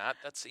 No, they're not.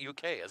 That's the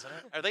UK, isn't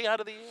it? Are they out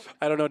of the EU?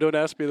 I don't know. Don't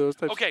ask me those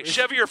types. Okay,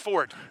 Chevy or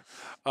Ford?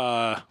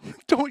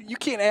 Don't. You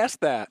can't ask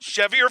that.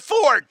 Chevy or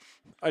Ford?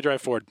 I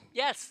drive Ford.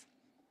 Yes.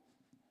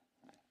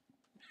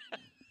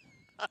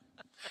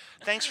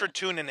 Thanks for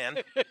tuning in.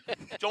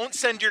 Don't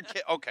send your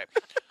kid. Okay.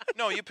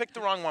 No, you picked the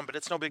wrong one, but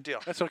it's no big deal.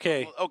 That's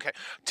okay. Okay.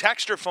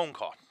 Text or phone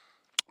call?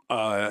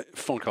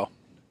 Phone call.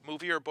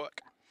 Movie or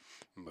book?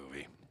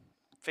 Movie.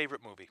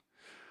 Favorite movie?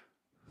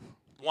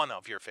 One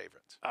of your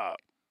favorites.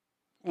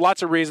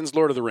 Lots of reasons.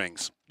 Lord of the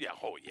Rings. Yeah.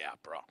 Oh, yeah,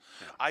 bro.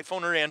 Yeah.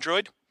 iPhone or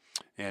Android?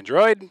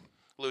 Android.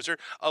 Loser.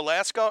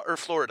 Alaska or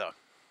Florida?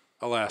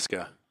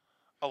 Alaska.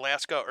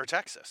 Alaska or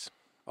Texas?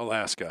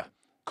 Alaska.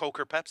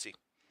 Coke or Pepsi?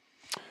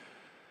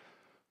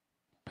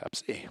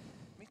 Pepsi.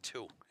 Me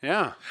too.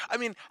 Yeah. I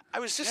mean,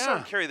 I was just so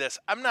curious.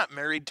 I'm not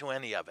married to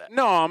any of it.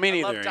 No, me I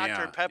neither. love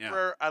Dr.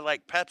 Pepper. Yeah. I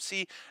like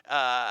Pepsi.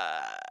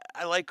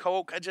 I like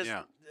Coke. I just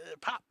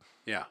pop.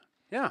 Yeah.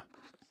 Yeah.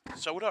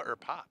 Soda or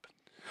pop?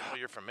 Oh,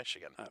 you're from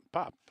Michigan.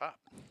 Pop. Pop.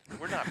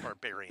 We're not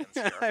barbarians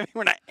here. I mean,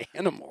 we're not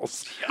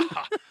animals.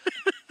 Yeah.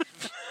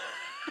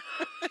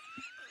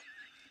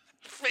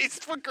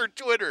 Facebook or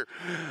Twitter?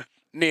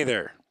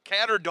 Neither.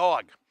 Cat or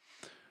dog?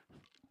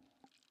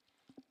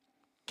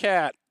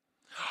 Cat.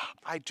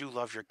 I do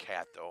love your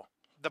cat, though.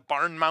 The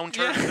barn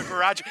mounter in the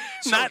garage.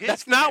 So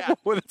That's not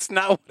what it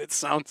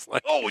sounds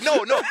like. Oh,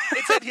 no.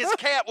 It's that his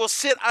cat will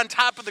sit on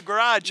top of the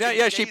garage. Yeah,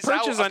 and she gaze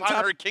perches out on upon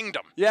top. her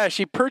kingdom. Yeah,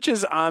 she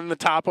perches on the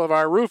top of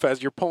our roof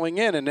as you're pulling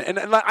in. And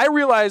I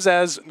realize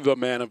as the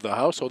man of the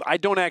household, I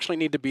don't actually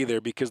need to be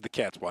there because the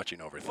cat's watching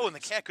over things. Oh, and the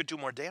cat could do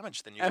more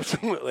damage than you.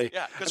 Absolutely.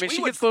 Yeah, I because mean,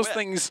 she gets those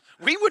things.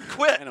 We would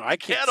quit. I know, I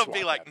can't Cat will swap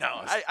be like, that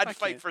no. fast. I'd I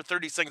fight can't. for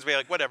 30 seconds, be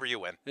like, whatever, you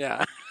win.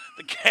 Yeah.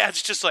 The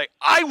cat's just like,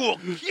 I will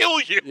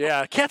kill you.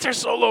 Yeah, cats are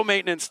so low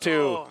maintenance,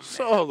 too. Oh,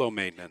 so low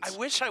maintenance. I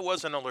wish I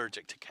wasn't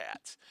allergic to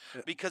cats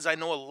because I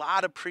know a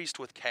lot of priests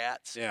with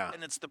cats. Yeah.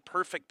 And it's the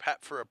perfect pet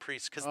for a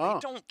priest because Oh. they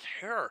don't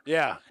care.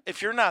 Yeah.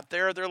 If you're not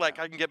there, they're like,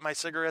 I can get my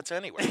cigarettes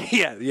anywhere.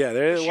 Yeah.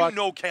 You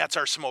know cats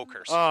are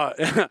smokers.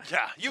 Yeah,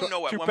 you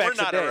know it. 2 When we're packs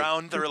a not day.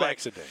 around, 2 they're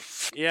like, packs a day.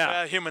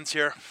 Yeah. humans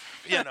here.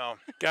 You know.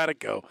 Gotta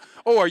go.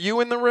 Oh, are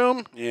you in the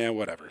room? Yeah,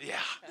 whatever. Yeah.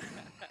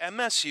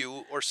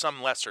 MSU or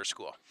some lesser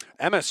school?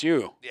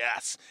 MSU.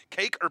 Yes.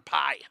 Cake or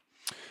pie?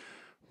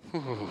 I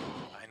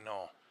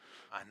know.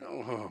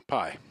 Oh,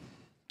 pie.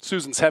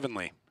 Susan's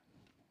Heavenly.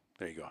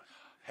 There you go.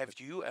 Have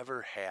you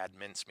ever had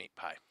mincemeat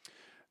pie?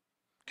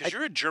 Because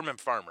you're a German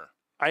farmer.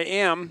 I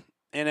am,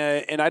 and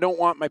I don't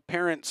want my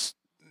parents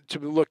to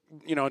look,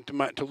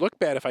 to look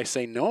bad if I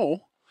say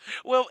no.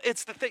 Well,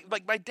 it's the thing.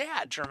 Like my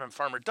dad, German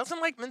farmer,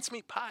 doesn't like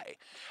mincemeat pie.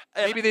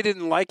 And Maybe they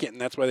didn't like it,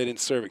 and that's why they didn't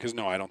serve it. Because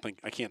no,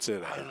 I can't say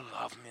that. I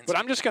love mincemeat. But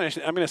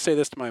I'm gonna say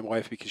this to my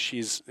wife because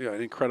she's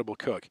an incredible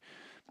cook.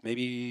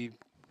 Maybe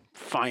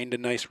find a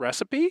nice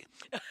recipe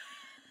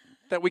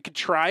that we could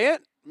try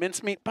it.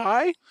 Mincemeat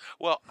pie.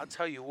 Well, I'll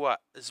tell you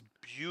what. This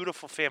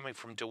beautiful family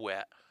from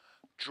DeWitt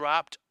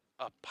dropped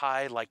a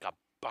pie like a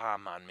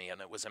bomb on me,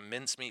 and it was a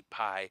mincemeat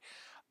pie.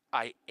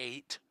 I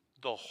ate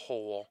the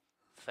whole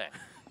thing.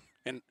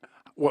 And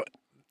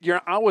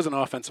I was an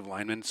offensive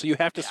lineman, so you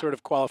have to sort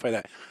of qualify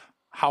that.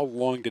 How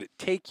long did it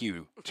take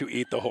you to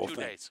eat the whole 2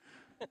 thing? days.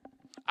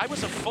 I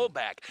was a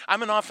fullback.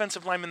 I'm an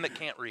offensive lineman that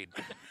can't read.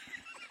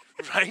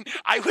 Right?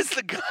 I was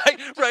the guy,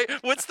 right?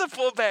 What's the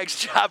fullback's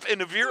job?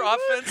 And of your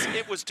offense,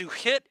 it was to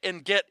hit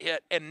and get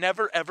hit and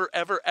never, ever,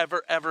 ever,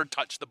 ever, ever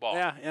touch the ball.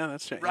 Yeah,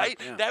 that's right.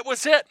 Right? Yeah. That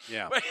was it.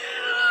 Yeah.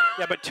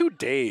 Yeah, but 2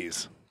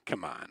 days.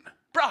 Come on.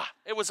 Bruh,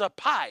 it was a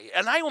pie,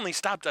 and I only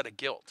stopped out of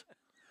guilt.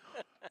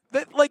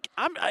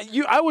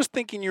 I was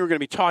thinking you were going to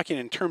be talking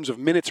in terms of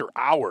minutes or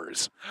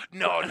hours.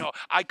 No.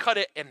 I cut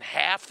it in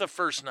half the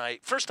first night.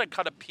 First, I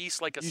cut a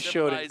piece like a You showed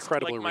civilized,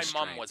 incredible like my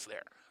mom restraint. was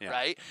there, Yeah.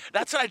 right?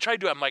 That's what I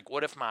tried to do. I'm like,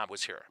 what if mom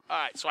was here? All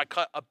right, so I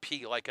cut a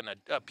piece like an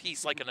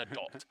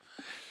adult,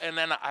 and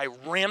then I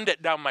rammed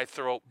it down my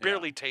throat,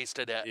 barely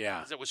tasted it, Yeah.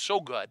 because it was so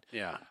good.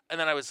 Yeah. And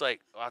then I was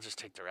like, I'll just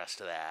take the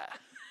rest of that.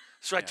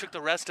 So I took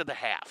the rest of the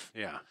half,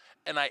 Yeah.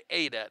 and I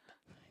ate it.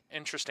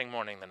 Interesting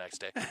morning the next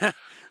day.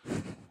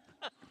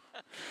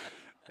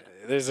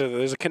 There's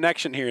a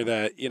connection here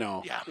that,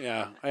 Yeah.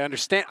 Yeah, I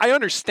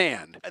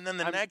understand. And then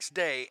the next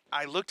day,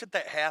 I looked at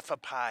that half a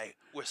pie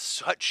with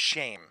such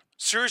shame.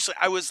 Seriously,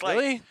 I was like,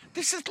 Really?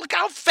 look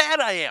how fat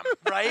I am,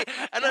 right?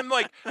 And I'm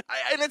like,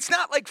 and it's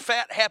not like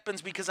fat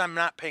happens because I'm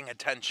not paying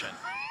attention.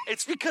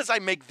 It's because I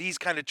make these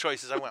kind of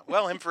choices. I went,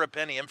 well, in for a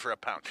penny, in for a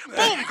pound.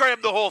 Boom,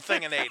 grabbed the whole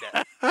thing and ate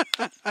it.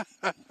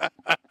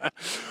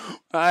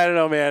 I don't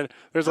know, man.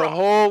 There's a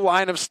whole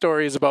line of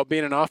stories about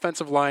being an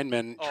offensive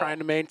lineman trying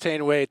to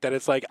maintain weight that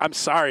it's like, I'm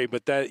sorry,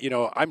 but that,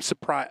 I'm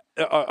surprised.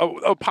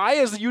 A pie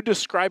as you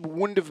described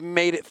wouldn't have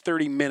made it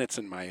 30 minutes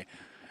in my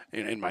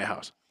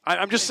house.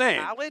 I'm just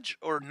saying. College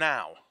or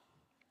now?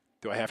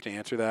 Do I have to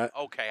answer that?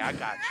 Okay, I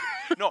got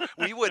you. No,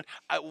 we would.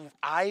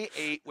 I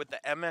ate with the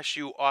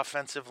MSU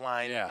offensive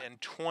line Yeah. in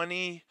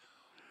 2011.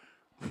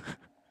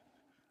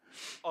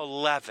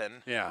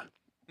 Yeah.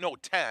 No,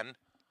 10.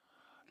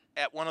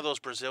 At one of those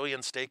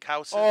Brazilian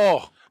steakhouses.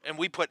 Oh. And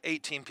we put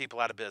 18 people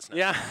out of business.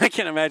 Yeah, I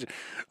can imagine.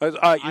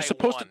 You're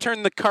supposed to won.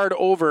 turn the card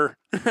over.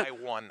 I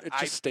won. It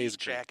I just stays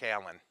beat great. Jack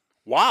Allen.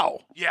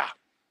 Wow. Yeah.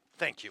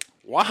 Thank you.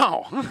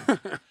 Wow.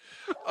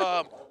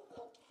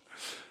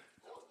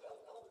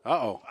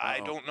 Uh-oh.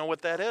 I don't know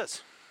what that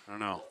is. I don't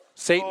know.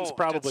 Satan's Oh,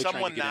 probably did trying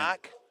someone to get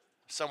knock?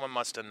 Someone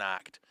must have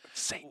knocked. in.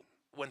 Satan.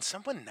 When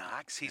someone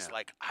knocks, he's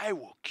like, "I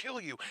will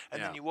kill you,"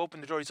 and then Yeah. you open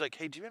the door. He's like,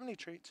 "Hey, do you have any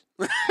treats?"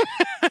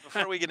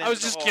 Before we get into I was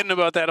the just whole- kidding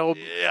about that whole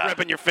Yeah.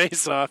 ripping your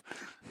face off.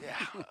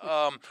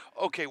 Yeah.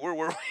 Okay, where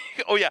were we?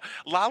 Oh yeah,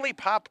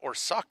 lollipop or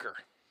sucker.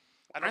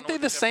 I don't Aren't know they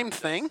what the same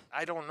difference thing? is.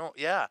 I don't know.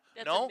 Yeah.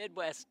 That's No. a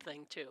Midwest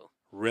thing too.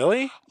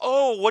 Really?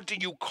 Oh, what do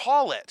you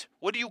call it?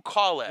 What do you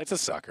call it? It's a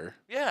sucker.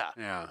 Yeah.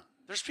 Yeah.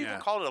 There's people Yeah.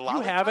 call it a Do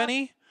lollipop. you have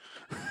any?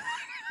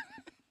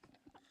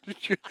 I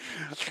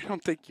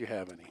don't think you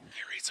have any.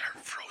 Here is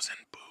our frozen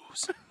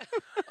booze.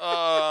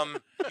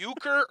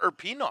 Euchre or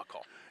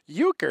pinochle?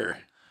 Euchre.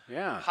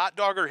 Yeah. Hot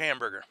dog or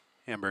hamburger?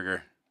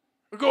 Hamburger.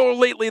 Go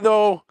lately,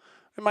 though,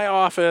 in my I'm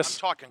office.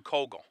 talking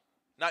Kogel,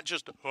 not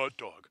just a hot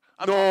dog.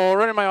 No,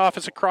 right in my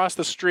office across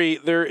the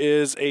street, there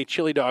is a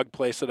chili dog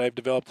place that I've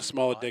developed a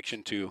small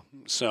addiction to.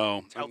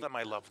 So Tell them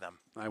I love them.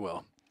 I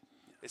will.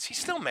 Is he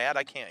still mad?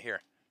 I can't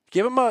hear.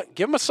 Give him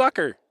a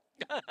sucker.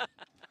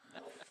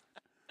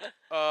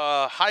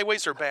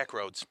 Highways or back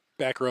roads?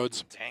 Back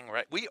roads. Dang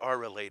right. We are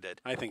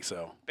related. I think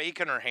so.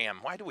 Bacon or ham?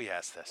 Why do we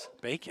ask this?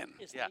 Bacon.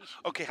 Is Yeah.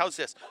 the- Okay, how's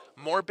this?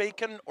 More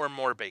bacon or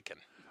more bacon?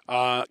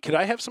 Could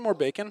I have some more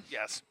bacon?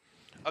 Yes.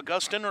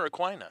 Augustine or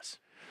Aquinas?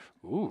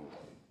 Ooh.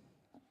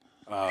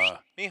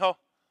 Mijo.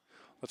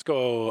 Let's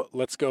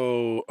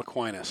go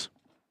Aquinas.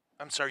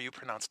 I'm sorry, you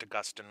pronounced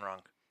Augustine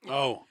wrong.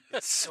 Oh.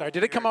 It's so Sorry,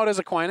 did it come out as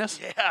Aquinas?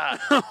 Yeah.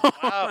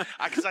 Wow.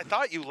 Because I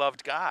thought you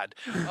loved God.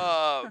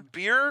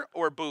 Beer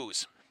or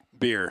booze?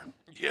 Beer.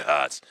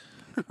 Yes.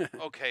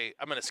 Okay,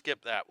 I'm going to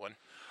skip that one.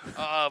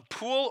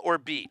 Pool or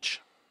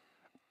beach?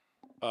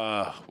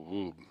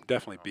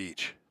 Definitely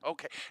beach.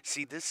 Okay.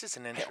 See, this is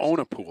an I interesting. own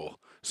a pool,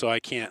 so I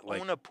can't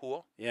Own a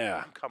pool?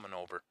 Yeah. I'm coming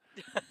over.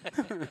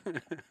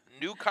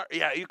 New car.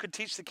 Yeah, you could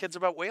teach the kids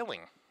about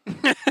whaling.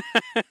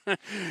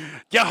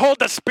 You hold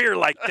the spear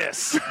like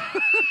this.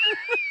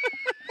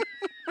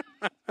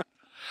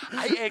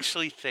 I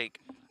actually think.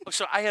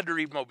 So I had to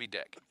read Moby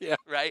Dick. Yeah.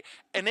 Right?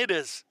 And it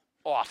is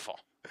awful.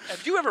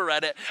 Have you ever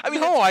read it? I mean,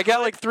 No, it's I got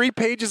good. like 3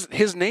 pages.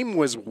 His name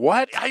was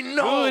what? I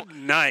know. Good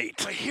night.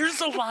 But here's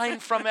a line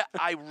from it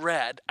I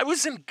read. I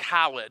was in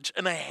college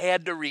and I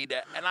had to read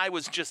it, and I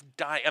was just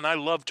dying. And I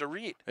love to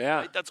read. Yeah.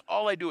 Right? That's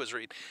all I do is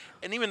read.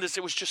 And even this,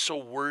 it was just so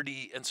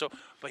wordy and so.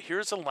 But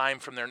here's a line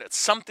from there, and it's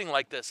something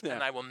like this, and Yeah.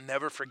 I will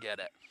never forget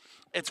it.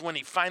 It's when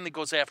he finally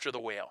goes after the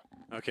whale.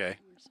 Okay.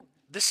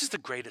 This is the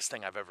greatest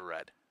thing I've ever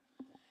read.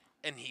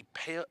 And he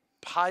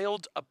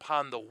piled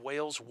upon the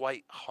whale's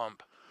white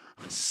hump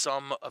the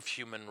sum of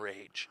human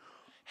rage.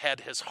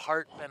 Had his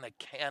heart been a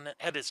cannon,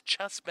 had his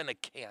chest been a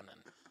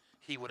cannon,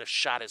 he would have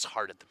shot his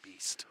heart at the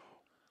beast.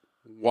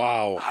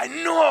 Wow. I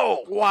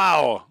know!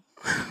 Wow.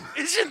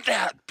 Isn't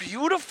that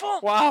beautiful?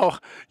 Wow.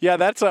 Yeah,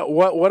 that's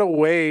what a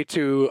way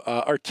to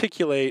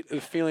articulate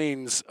the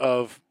feelings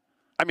of.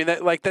 I mean,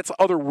 that's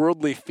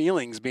otherworldly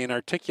feelings being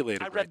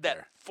articulated. I right read that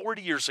there.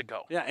 40 years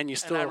ago. Yeah, and you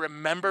still. And I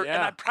remember, and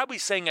yeah. I'm probably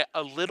saying it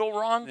a little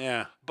wrong,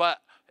 Yeah.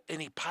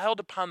 and he piled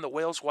upon the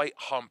whale's white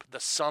hump the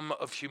sum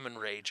of human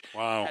rage.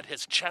 Wow. Had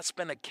his chest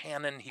been a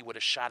cannon, he would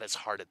have shot his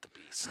heart at the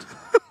beast.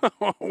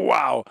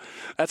 Wow.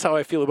 That's how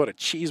I feel about a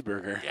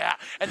cheeseburger. Yeah.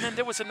 And then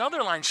there was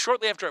another line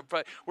shortly after it,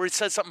 but where it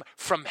says something,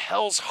 from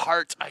hell's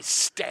heart I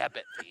stab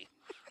at thee.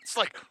 It's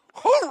like,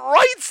 who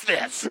writes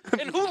this?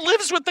 And who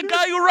lives with the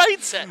guy who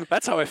writes it?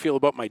 That's how I feel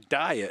about my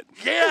diet.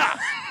 Yeah.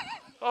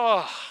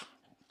 Oh.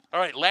 All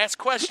right, last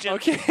question.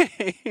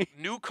 Okay.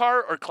 New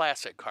car or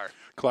classic car?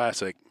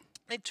 Classic.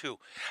 Me too.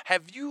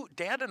 Have you,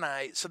 Dad and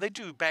I, so they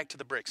do Back to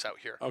the Bricks out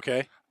here.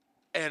 Okay.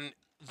 And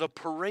the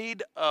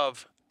parade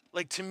of,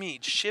 like to me,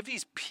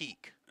 Chevy's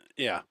peak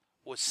Yeah.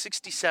 was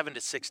 67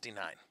 to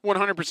 69.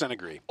 100%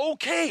 agree.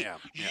 Okay, Yeah,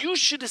 yeah. you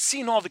should have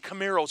seen all the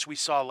Camaros we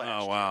saw last Oh,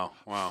 year. wow.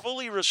 Wow.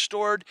 Fully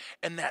restored,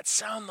 and that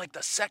sound like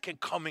the second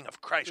coming of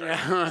Christ. Right?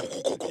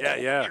 Yeah,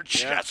 yeah. Your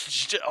chest is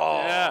just, oh.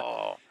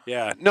 Yeah.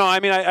 Yeah. No,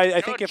 I mean,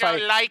 I think if I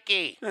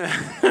likey.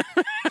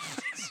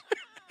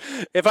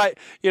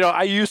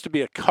 I used to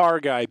be a car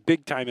guy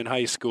big time in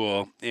high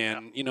school,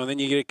 and then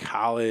you get to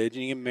college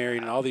and you get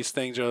married and all these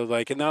things are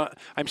like, and now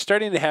I'm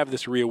starting to have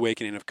this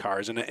reawakening of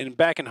cars. And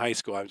back in high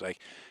school, I was like,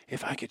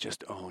 if I could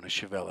just own a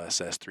Chevelle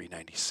SS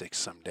 396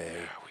 someday,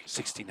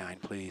 69,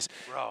 please.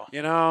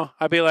 Bro.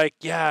 I'd be like,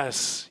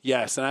 yes,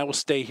 and I will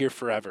stay here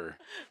forever.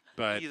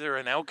 But Either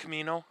an El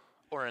Camino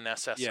or an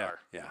SSR.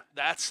 yeah.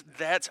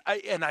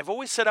 And I've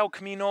always said El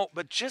Camino,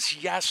 but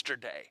just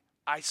yesterday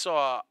I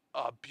saw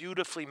a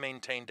beautifully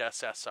maintained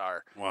SSR.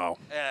 Wow.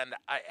 And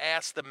I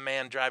asked the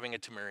man driving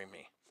it to marry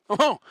me.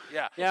 Oh,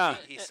 Yeah. yeah.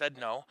 He said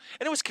no.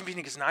 And it was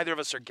convenient because neither of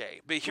us are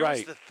gay. But here's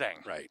Right. the thing.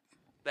 Right.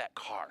 That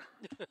car.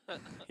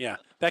 Yeah.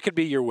 That could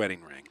be your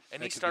wedding ring.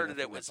 And That he could be started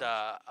the it thing was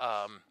that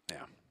bugs.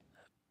 Yeah.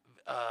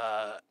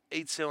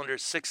 8-cylinder,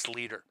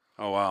 6-liter.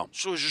 Oh, wow.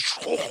 So it was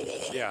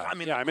just, Yeah. I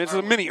mean, yeah. the I mean, it's car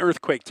a was- mini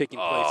earthquake taking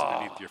place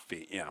underneath your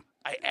feet. Yeah.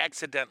 I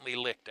accidentally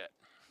licked it.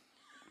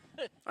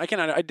 I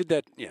did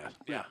that. Yeah.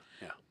 Yeah.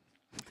 Yeah.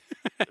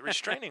 The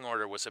restraining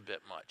order was a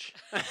bit much.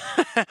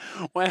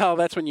 Well,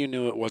 that's when you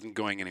knew it wasn't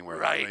going anywhere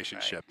in Right, the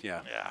relationship.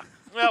 Yeah. Yeah.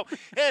 Well,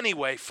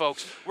 anyway,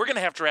 folks, we're going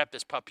to have to wrap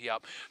this puppy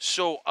up.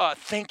 So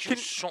thank you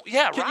so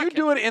Yeah, Can rock you it.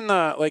 do it in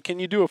the can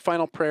you do a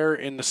final prayer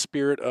in the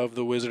spirit of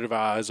the Wizard of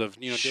Oz do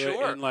it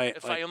Sure. in like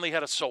If I only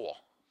had a soul,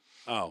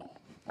 oh.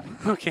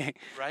 Okay.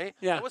 right?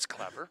 Yeah. That was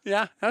clever.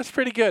 Yeah, that's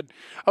pretty good.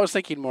 I was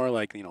thinking more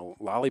like,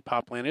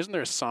 Lollipop Land. Isn't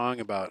there a song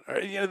about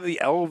the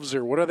elves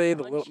or what are they?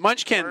 The little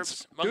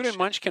Munchkins. Dwarves, Do it in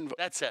Munchkin.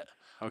 That's it.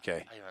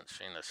 Okay. I haven't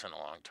seen this in a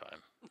long time.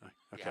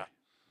 Okay. Yeah.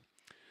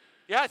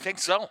 Yeah, I think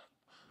so.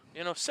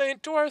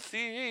 Saint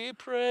Dorothy,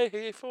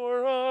 pray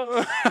for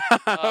us.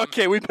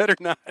 Okay, we better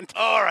not.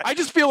 All right. I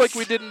just feel like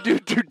we didn't do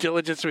due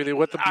diligence with it.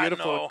 What the I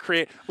beautiful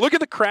know. Look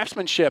at the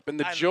craftsmanship and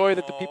the I joy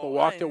that the know, people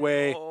walked I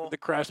away know. with the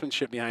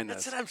craftsmanship behind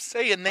That's this. what I'm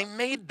saying. They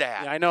made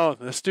that. Yeah, I know.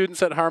 The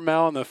students at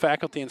Harmel and the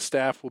faculty and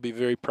staff will be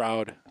very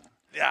proud.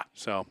 Yeah.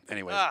 So,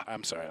 anyway, Ah.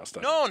 I'm sorry. I'll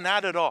stop. No,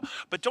 not at all.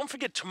 But don't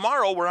forget,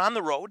 tomorrow we're on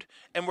the road,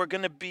 and we're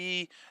going to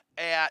be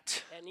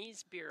at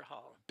Benny's Beer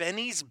Hall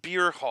Benny's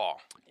Beer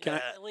Hall Can I-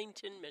 in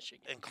Millington,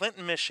 Michigan. in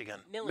Clinton, Michigan.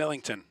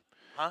 Millington.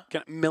 Huh?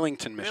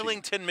 Millington, Michigan.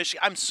 Millington,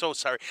 Michigan. I'm so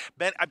sorry.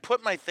 Ben, I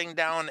put my thing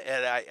down,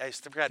 and I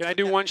forgot Can to I put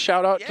do that- one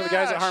shout out to the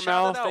guys Yeah, at shout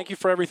Harmel? it out. Thank you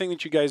for everything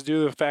that you guys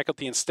do, the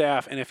faculty and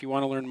staff. And if you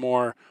want to learn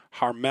more,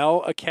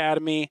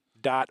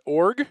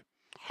 harmelacademy.org.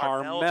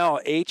 Harmel,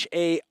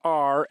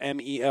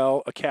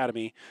 HARMEL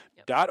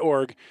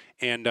Academy.org.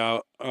 And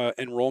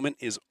enrollment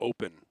is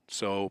open.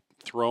 So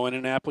throw in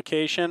an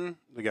application.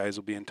 The guys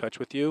will be in touch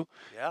with you.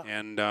 Yeah.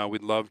 And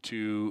we'd love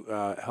to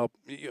help.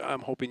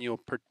 I'm hoping you'll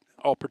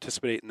all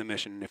participate in the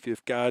mission.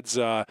 If God's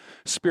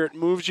Spirit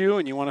moves you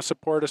and you want to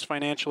support us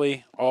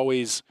financially,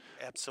 always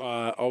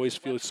Absolutely.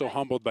 feel so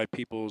humbled by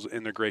people's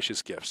and their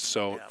gracious gifts.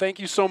 So Yeah. thank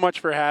you so much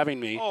for having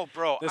me. Oh,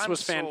 bro, This I'm was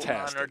so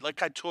fantastic. honored.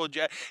 Like I told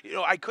you,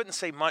 I couldn't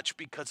say much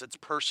because it's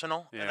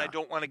personal, and Yeah. I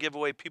don't want to give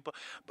away people.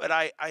 But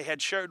I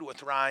had shared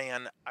with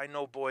Ryan, I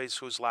know boys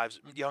whose lives,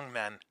 young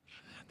men,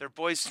 they're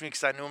boys to me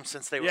because I knew them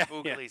since they were Yeah,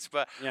 booglies,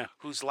 but Yeah.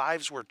 whose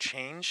lives were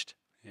changed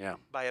Yeah.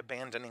 by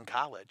abandoning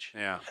college.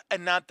 Yeah.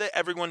 And not that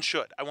everyone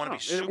should. I want to No,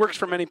 be super it works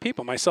for clear. many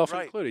people, myself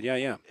Right. included. Yeah,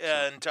 yeah.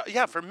 And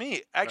yeah, for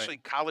me, actually,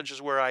 college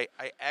is where I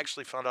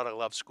actually found out I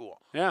love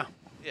school. Yeah.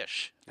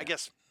 Ish. I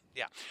guess,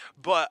 yeah.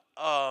 But,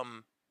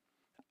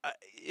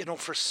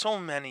 for so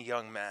many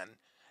young men,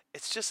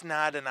 it's just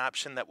not an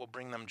option that will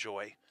bring them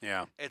joy.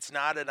 Yeah. It's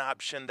not an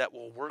option that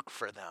will work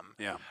for them.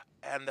 Yeah.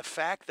 And the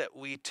fact that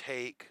we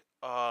take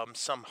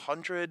some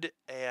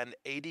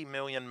 180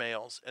 million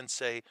males and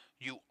say,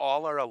 you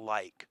all are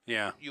alike.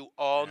 Yeah. You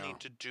all Yeah. need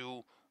to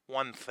do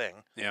one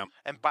thing. Yeah.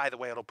 And by the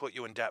way, it'll put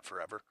you in debt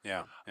forever.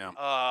 Yeah.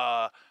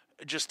 Yeah.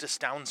 It just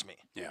astounds me.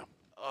 Yeah.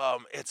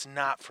 It's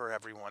not for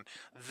everyone.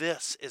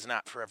 This is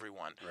not for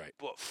everyone. Right.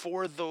 But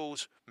for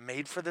those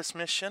made for this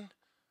mission,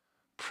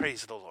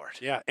 praise the Lord.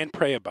 Yeah. And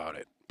pray about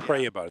it.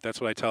 Pray about it.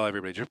 That's what I tell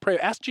everybody. Just pray.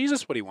 Ask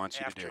Jesus what he wants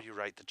you to After do. you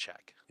write the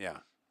check.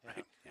 Yeah.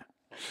 Right. Yeah.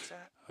 What was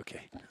that?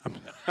 Okay.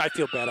 I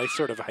feel bad. I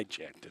sort of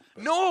hijacked it.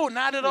 but- No,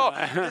 not at all.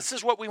 This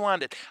is what we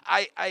wanted.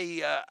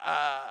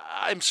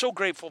 I'm so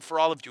grateful for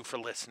all of you for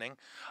listening.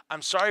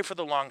 I'm sorry for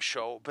the long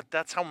show, but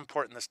that's how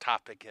important this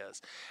topic is.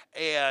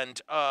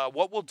 And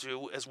what we'll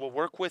do is we'll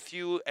work with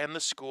you and the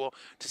school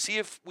to see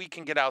if we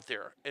can get out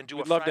there and do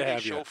We'd a love to Friday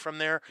have you. show from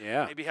there.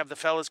 Yeah. Maybe have the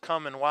fellas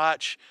come and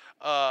watch.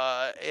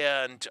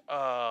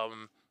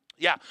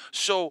 Yeah.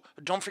 So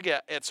don't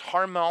forget, it's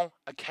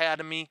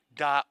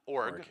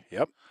harmelacademy.org.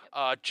 Yep.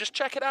 Just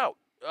check it out.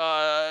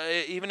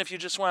 Even if you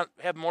just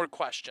have more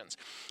questions.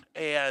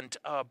 And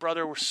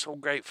brother, we're so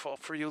grateful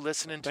for you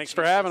listening to Thanks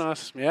for having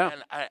us. Yeah.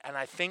 And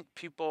I think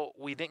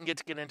we didn't get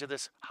to get into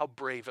this, how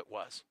brave it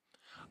was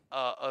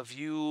of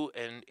you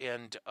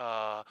and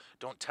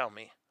don't tell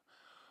me,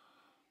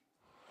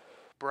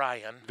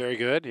 Brian. Very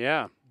good.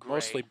 Yeah.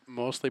 Great.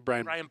 Mostly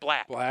Brian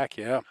Black. Black.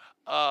 Yeah.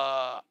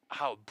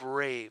 How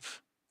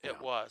brave it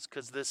Yeah. was,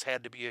 because this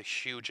had to be a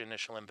huge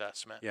initial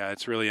investment. Yeah.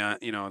 It's really,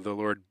 the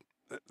Lord.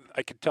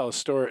 I could tell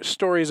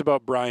stories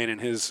about Brian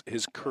and his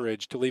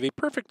courage to leave a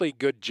perfectly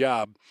good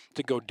job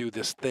to go do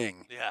this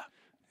thing. Yeah.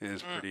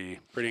 Is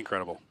pretty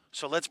incredible.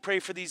 So let's pray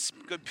for these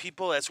good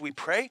people as we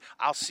pray.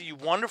 I'll see you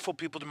wonderful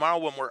people tomorrow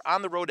when we're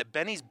on the road at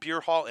Benny's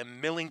Beer Hall in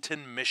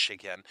Millington,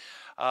 Michigan.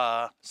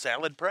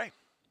 Salad, pray.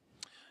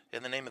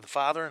 In the name of the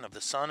Father, and of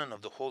the Son, and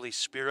of the Holy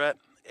Spirit,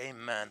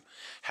 amen.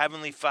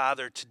 Heavenly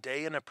Father,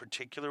 today in a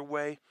particular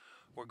way,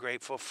 we're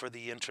grateful for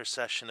the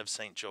intercession of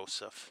St.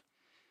 Joseph.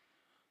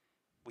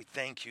 We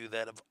thank you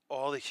that of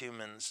all the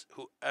humans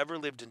who ever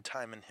lived in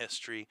time and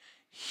history,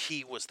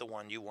 he was the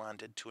one you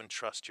wanted to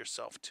entrust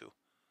yourself to.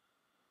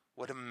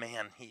 What a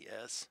man he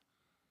is.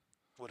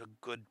 What a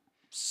good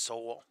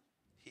soul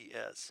he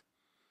is.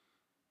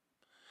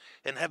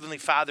 And Heavenly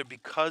Father,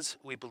 because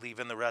we believe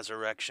in the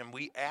resurrection,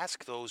 we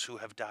ask those who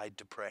have died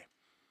to pray.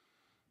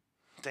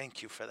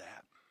 Thank you for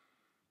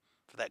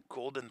that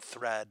golden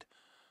thread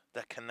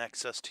that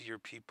connects us to your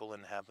people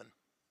in heaven.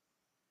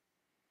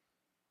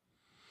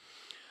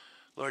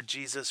 Lord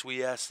Jesus,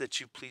 we ask that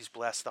you please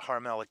bless the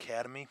Harmel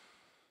Academy.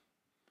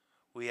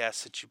 We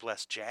ask that you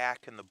bless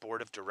Jack and the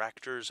board of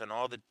directors and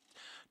all the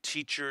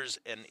teachers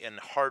and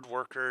hard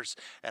workers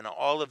and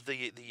all of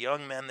the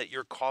young men that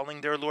you're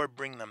calling there, Lord,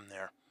 bring them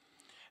there.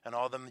 And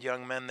all the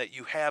young men that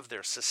you have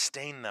there,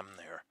 sustain them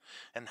there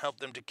and help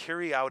them to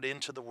carry out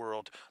into the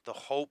world the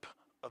hope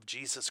of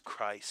Jesus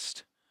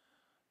Christ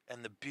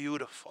and the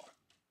beautiful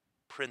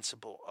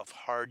principle of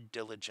hard,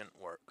 diligent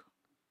work.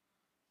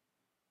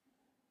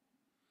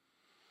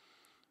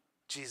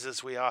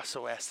 Jesus, we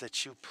also ask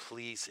that you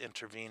please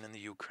intervene in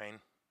Ukraine.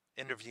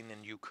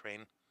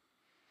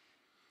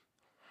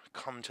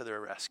 Come to their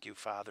rescue,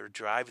 Father.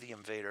 Drive the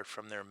invader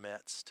from their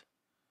midst.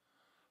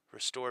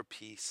 Restore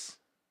peace.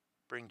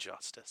 Bring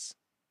justice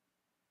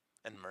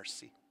and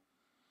mercy.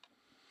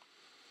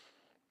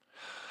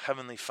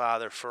 Heavenly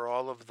Father, for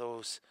all of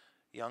those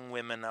young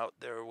women out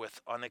there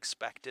with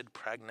unexpected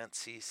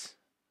pregnancies,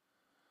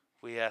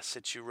 we ask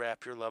that you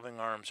wrap your loving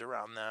arms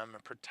around them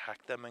and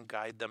protect them and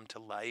guide them to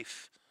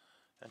life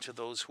and to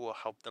those who will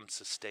help them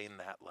sustain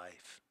that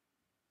life.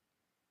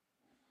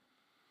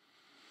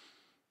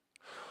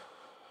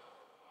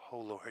 Oh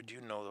Lord,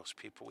 you know those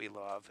people we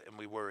love and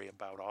we worry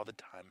about all the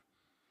time.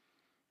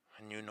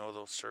 And you know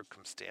those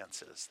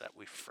circumstances that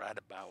we fret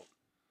about.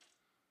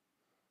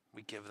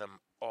 We give them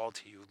all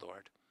to you,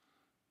 Lord.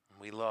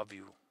 And we love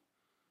you.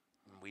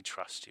 And we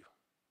trust you.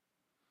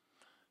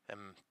 And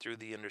through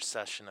the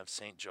intercession of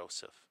Saint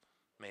Joseph,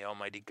 may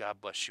Almighty God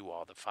bless you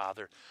all, the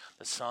Father,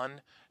 the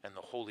Son, and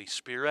the Holy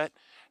Spirit.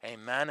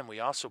 Amen. And we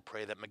also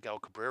pray that Miguel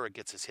Cabrera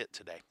gets his hit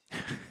today.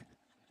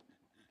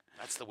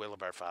 That's the will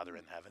of our Father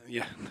in heaven.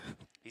 Yeah.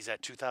 He's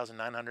at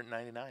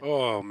 2,999.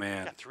 Oh, man.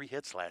 He got 3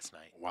 hits last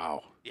night.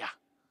 Wow. Yeah.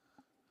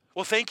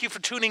 Well, thank you for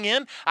tuning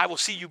in. I will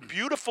see you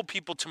beautiful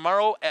people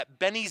tomorrow at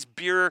Benny's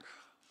Beer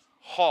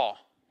Hall.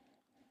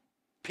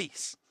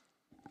 Peace.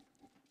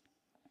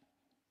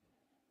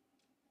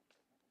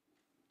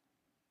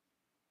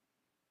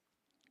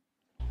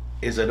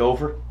 Is it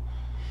over?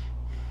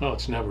 No,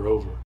 it's never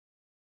over.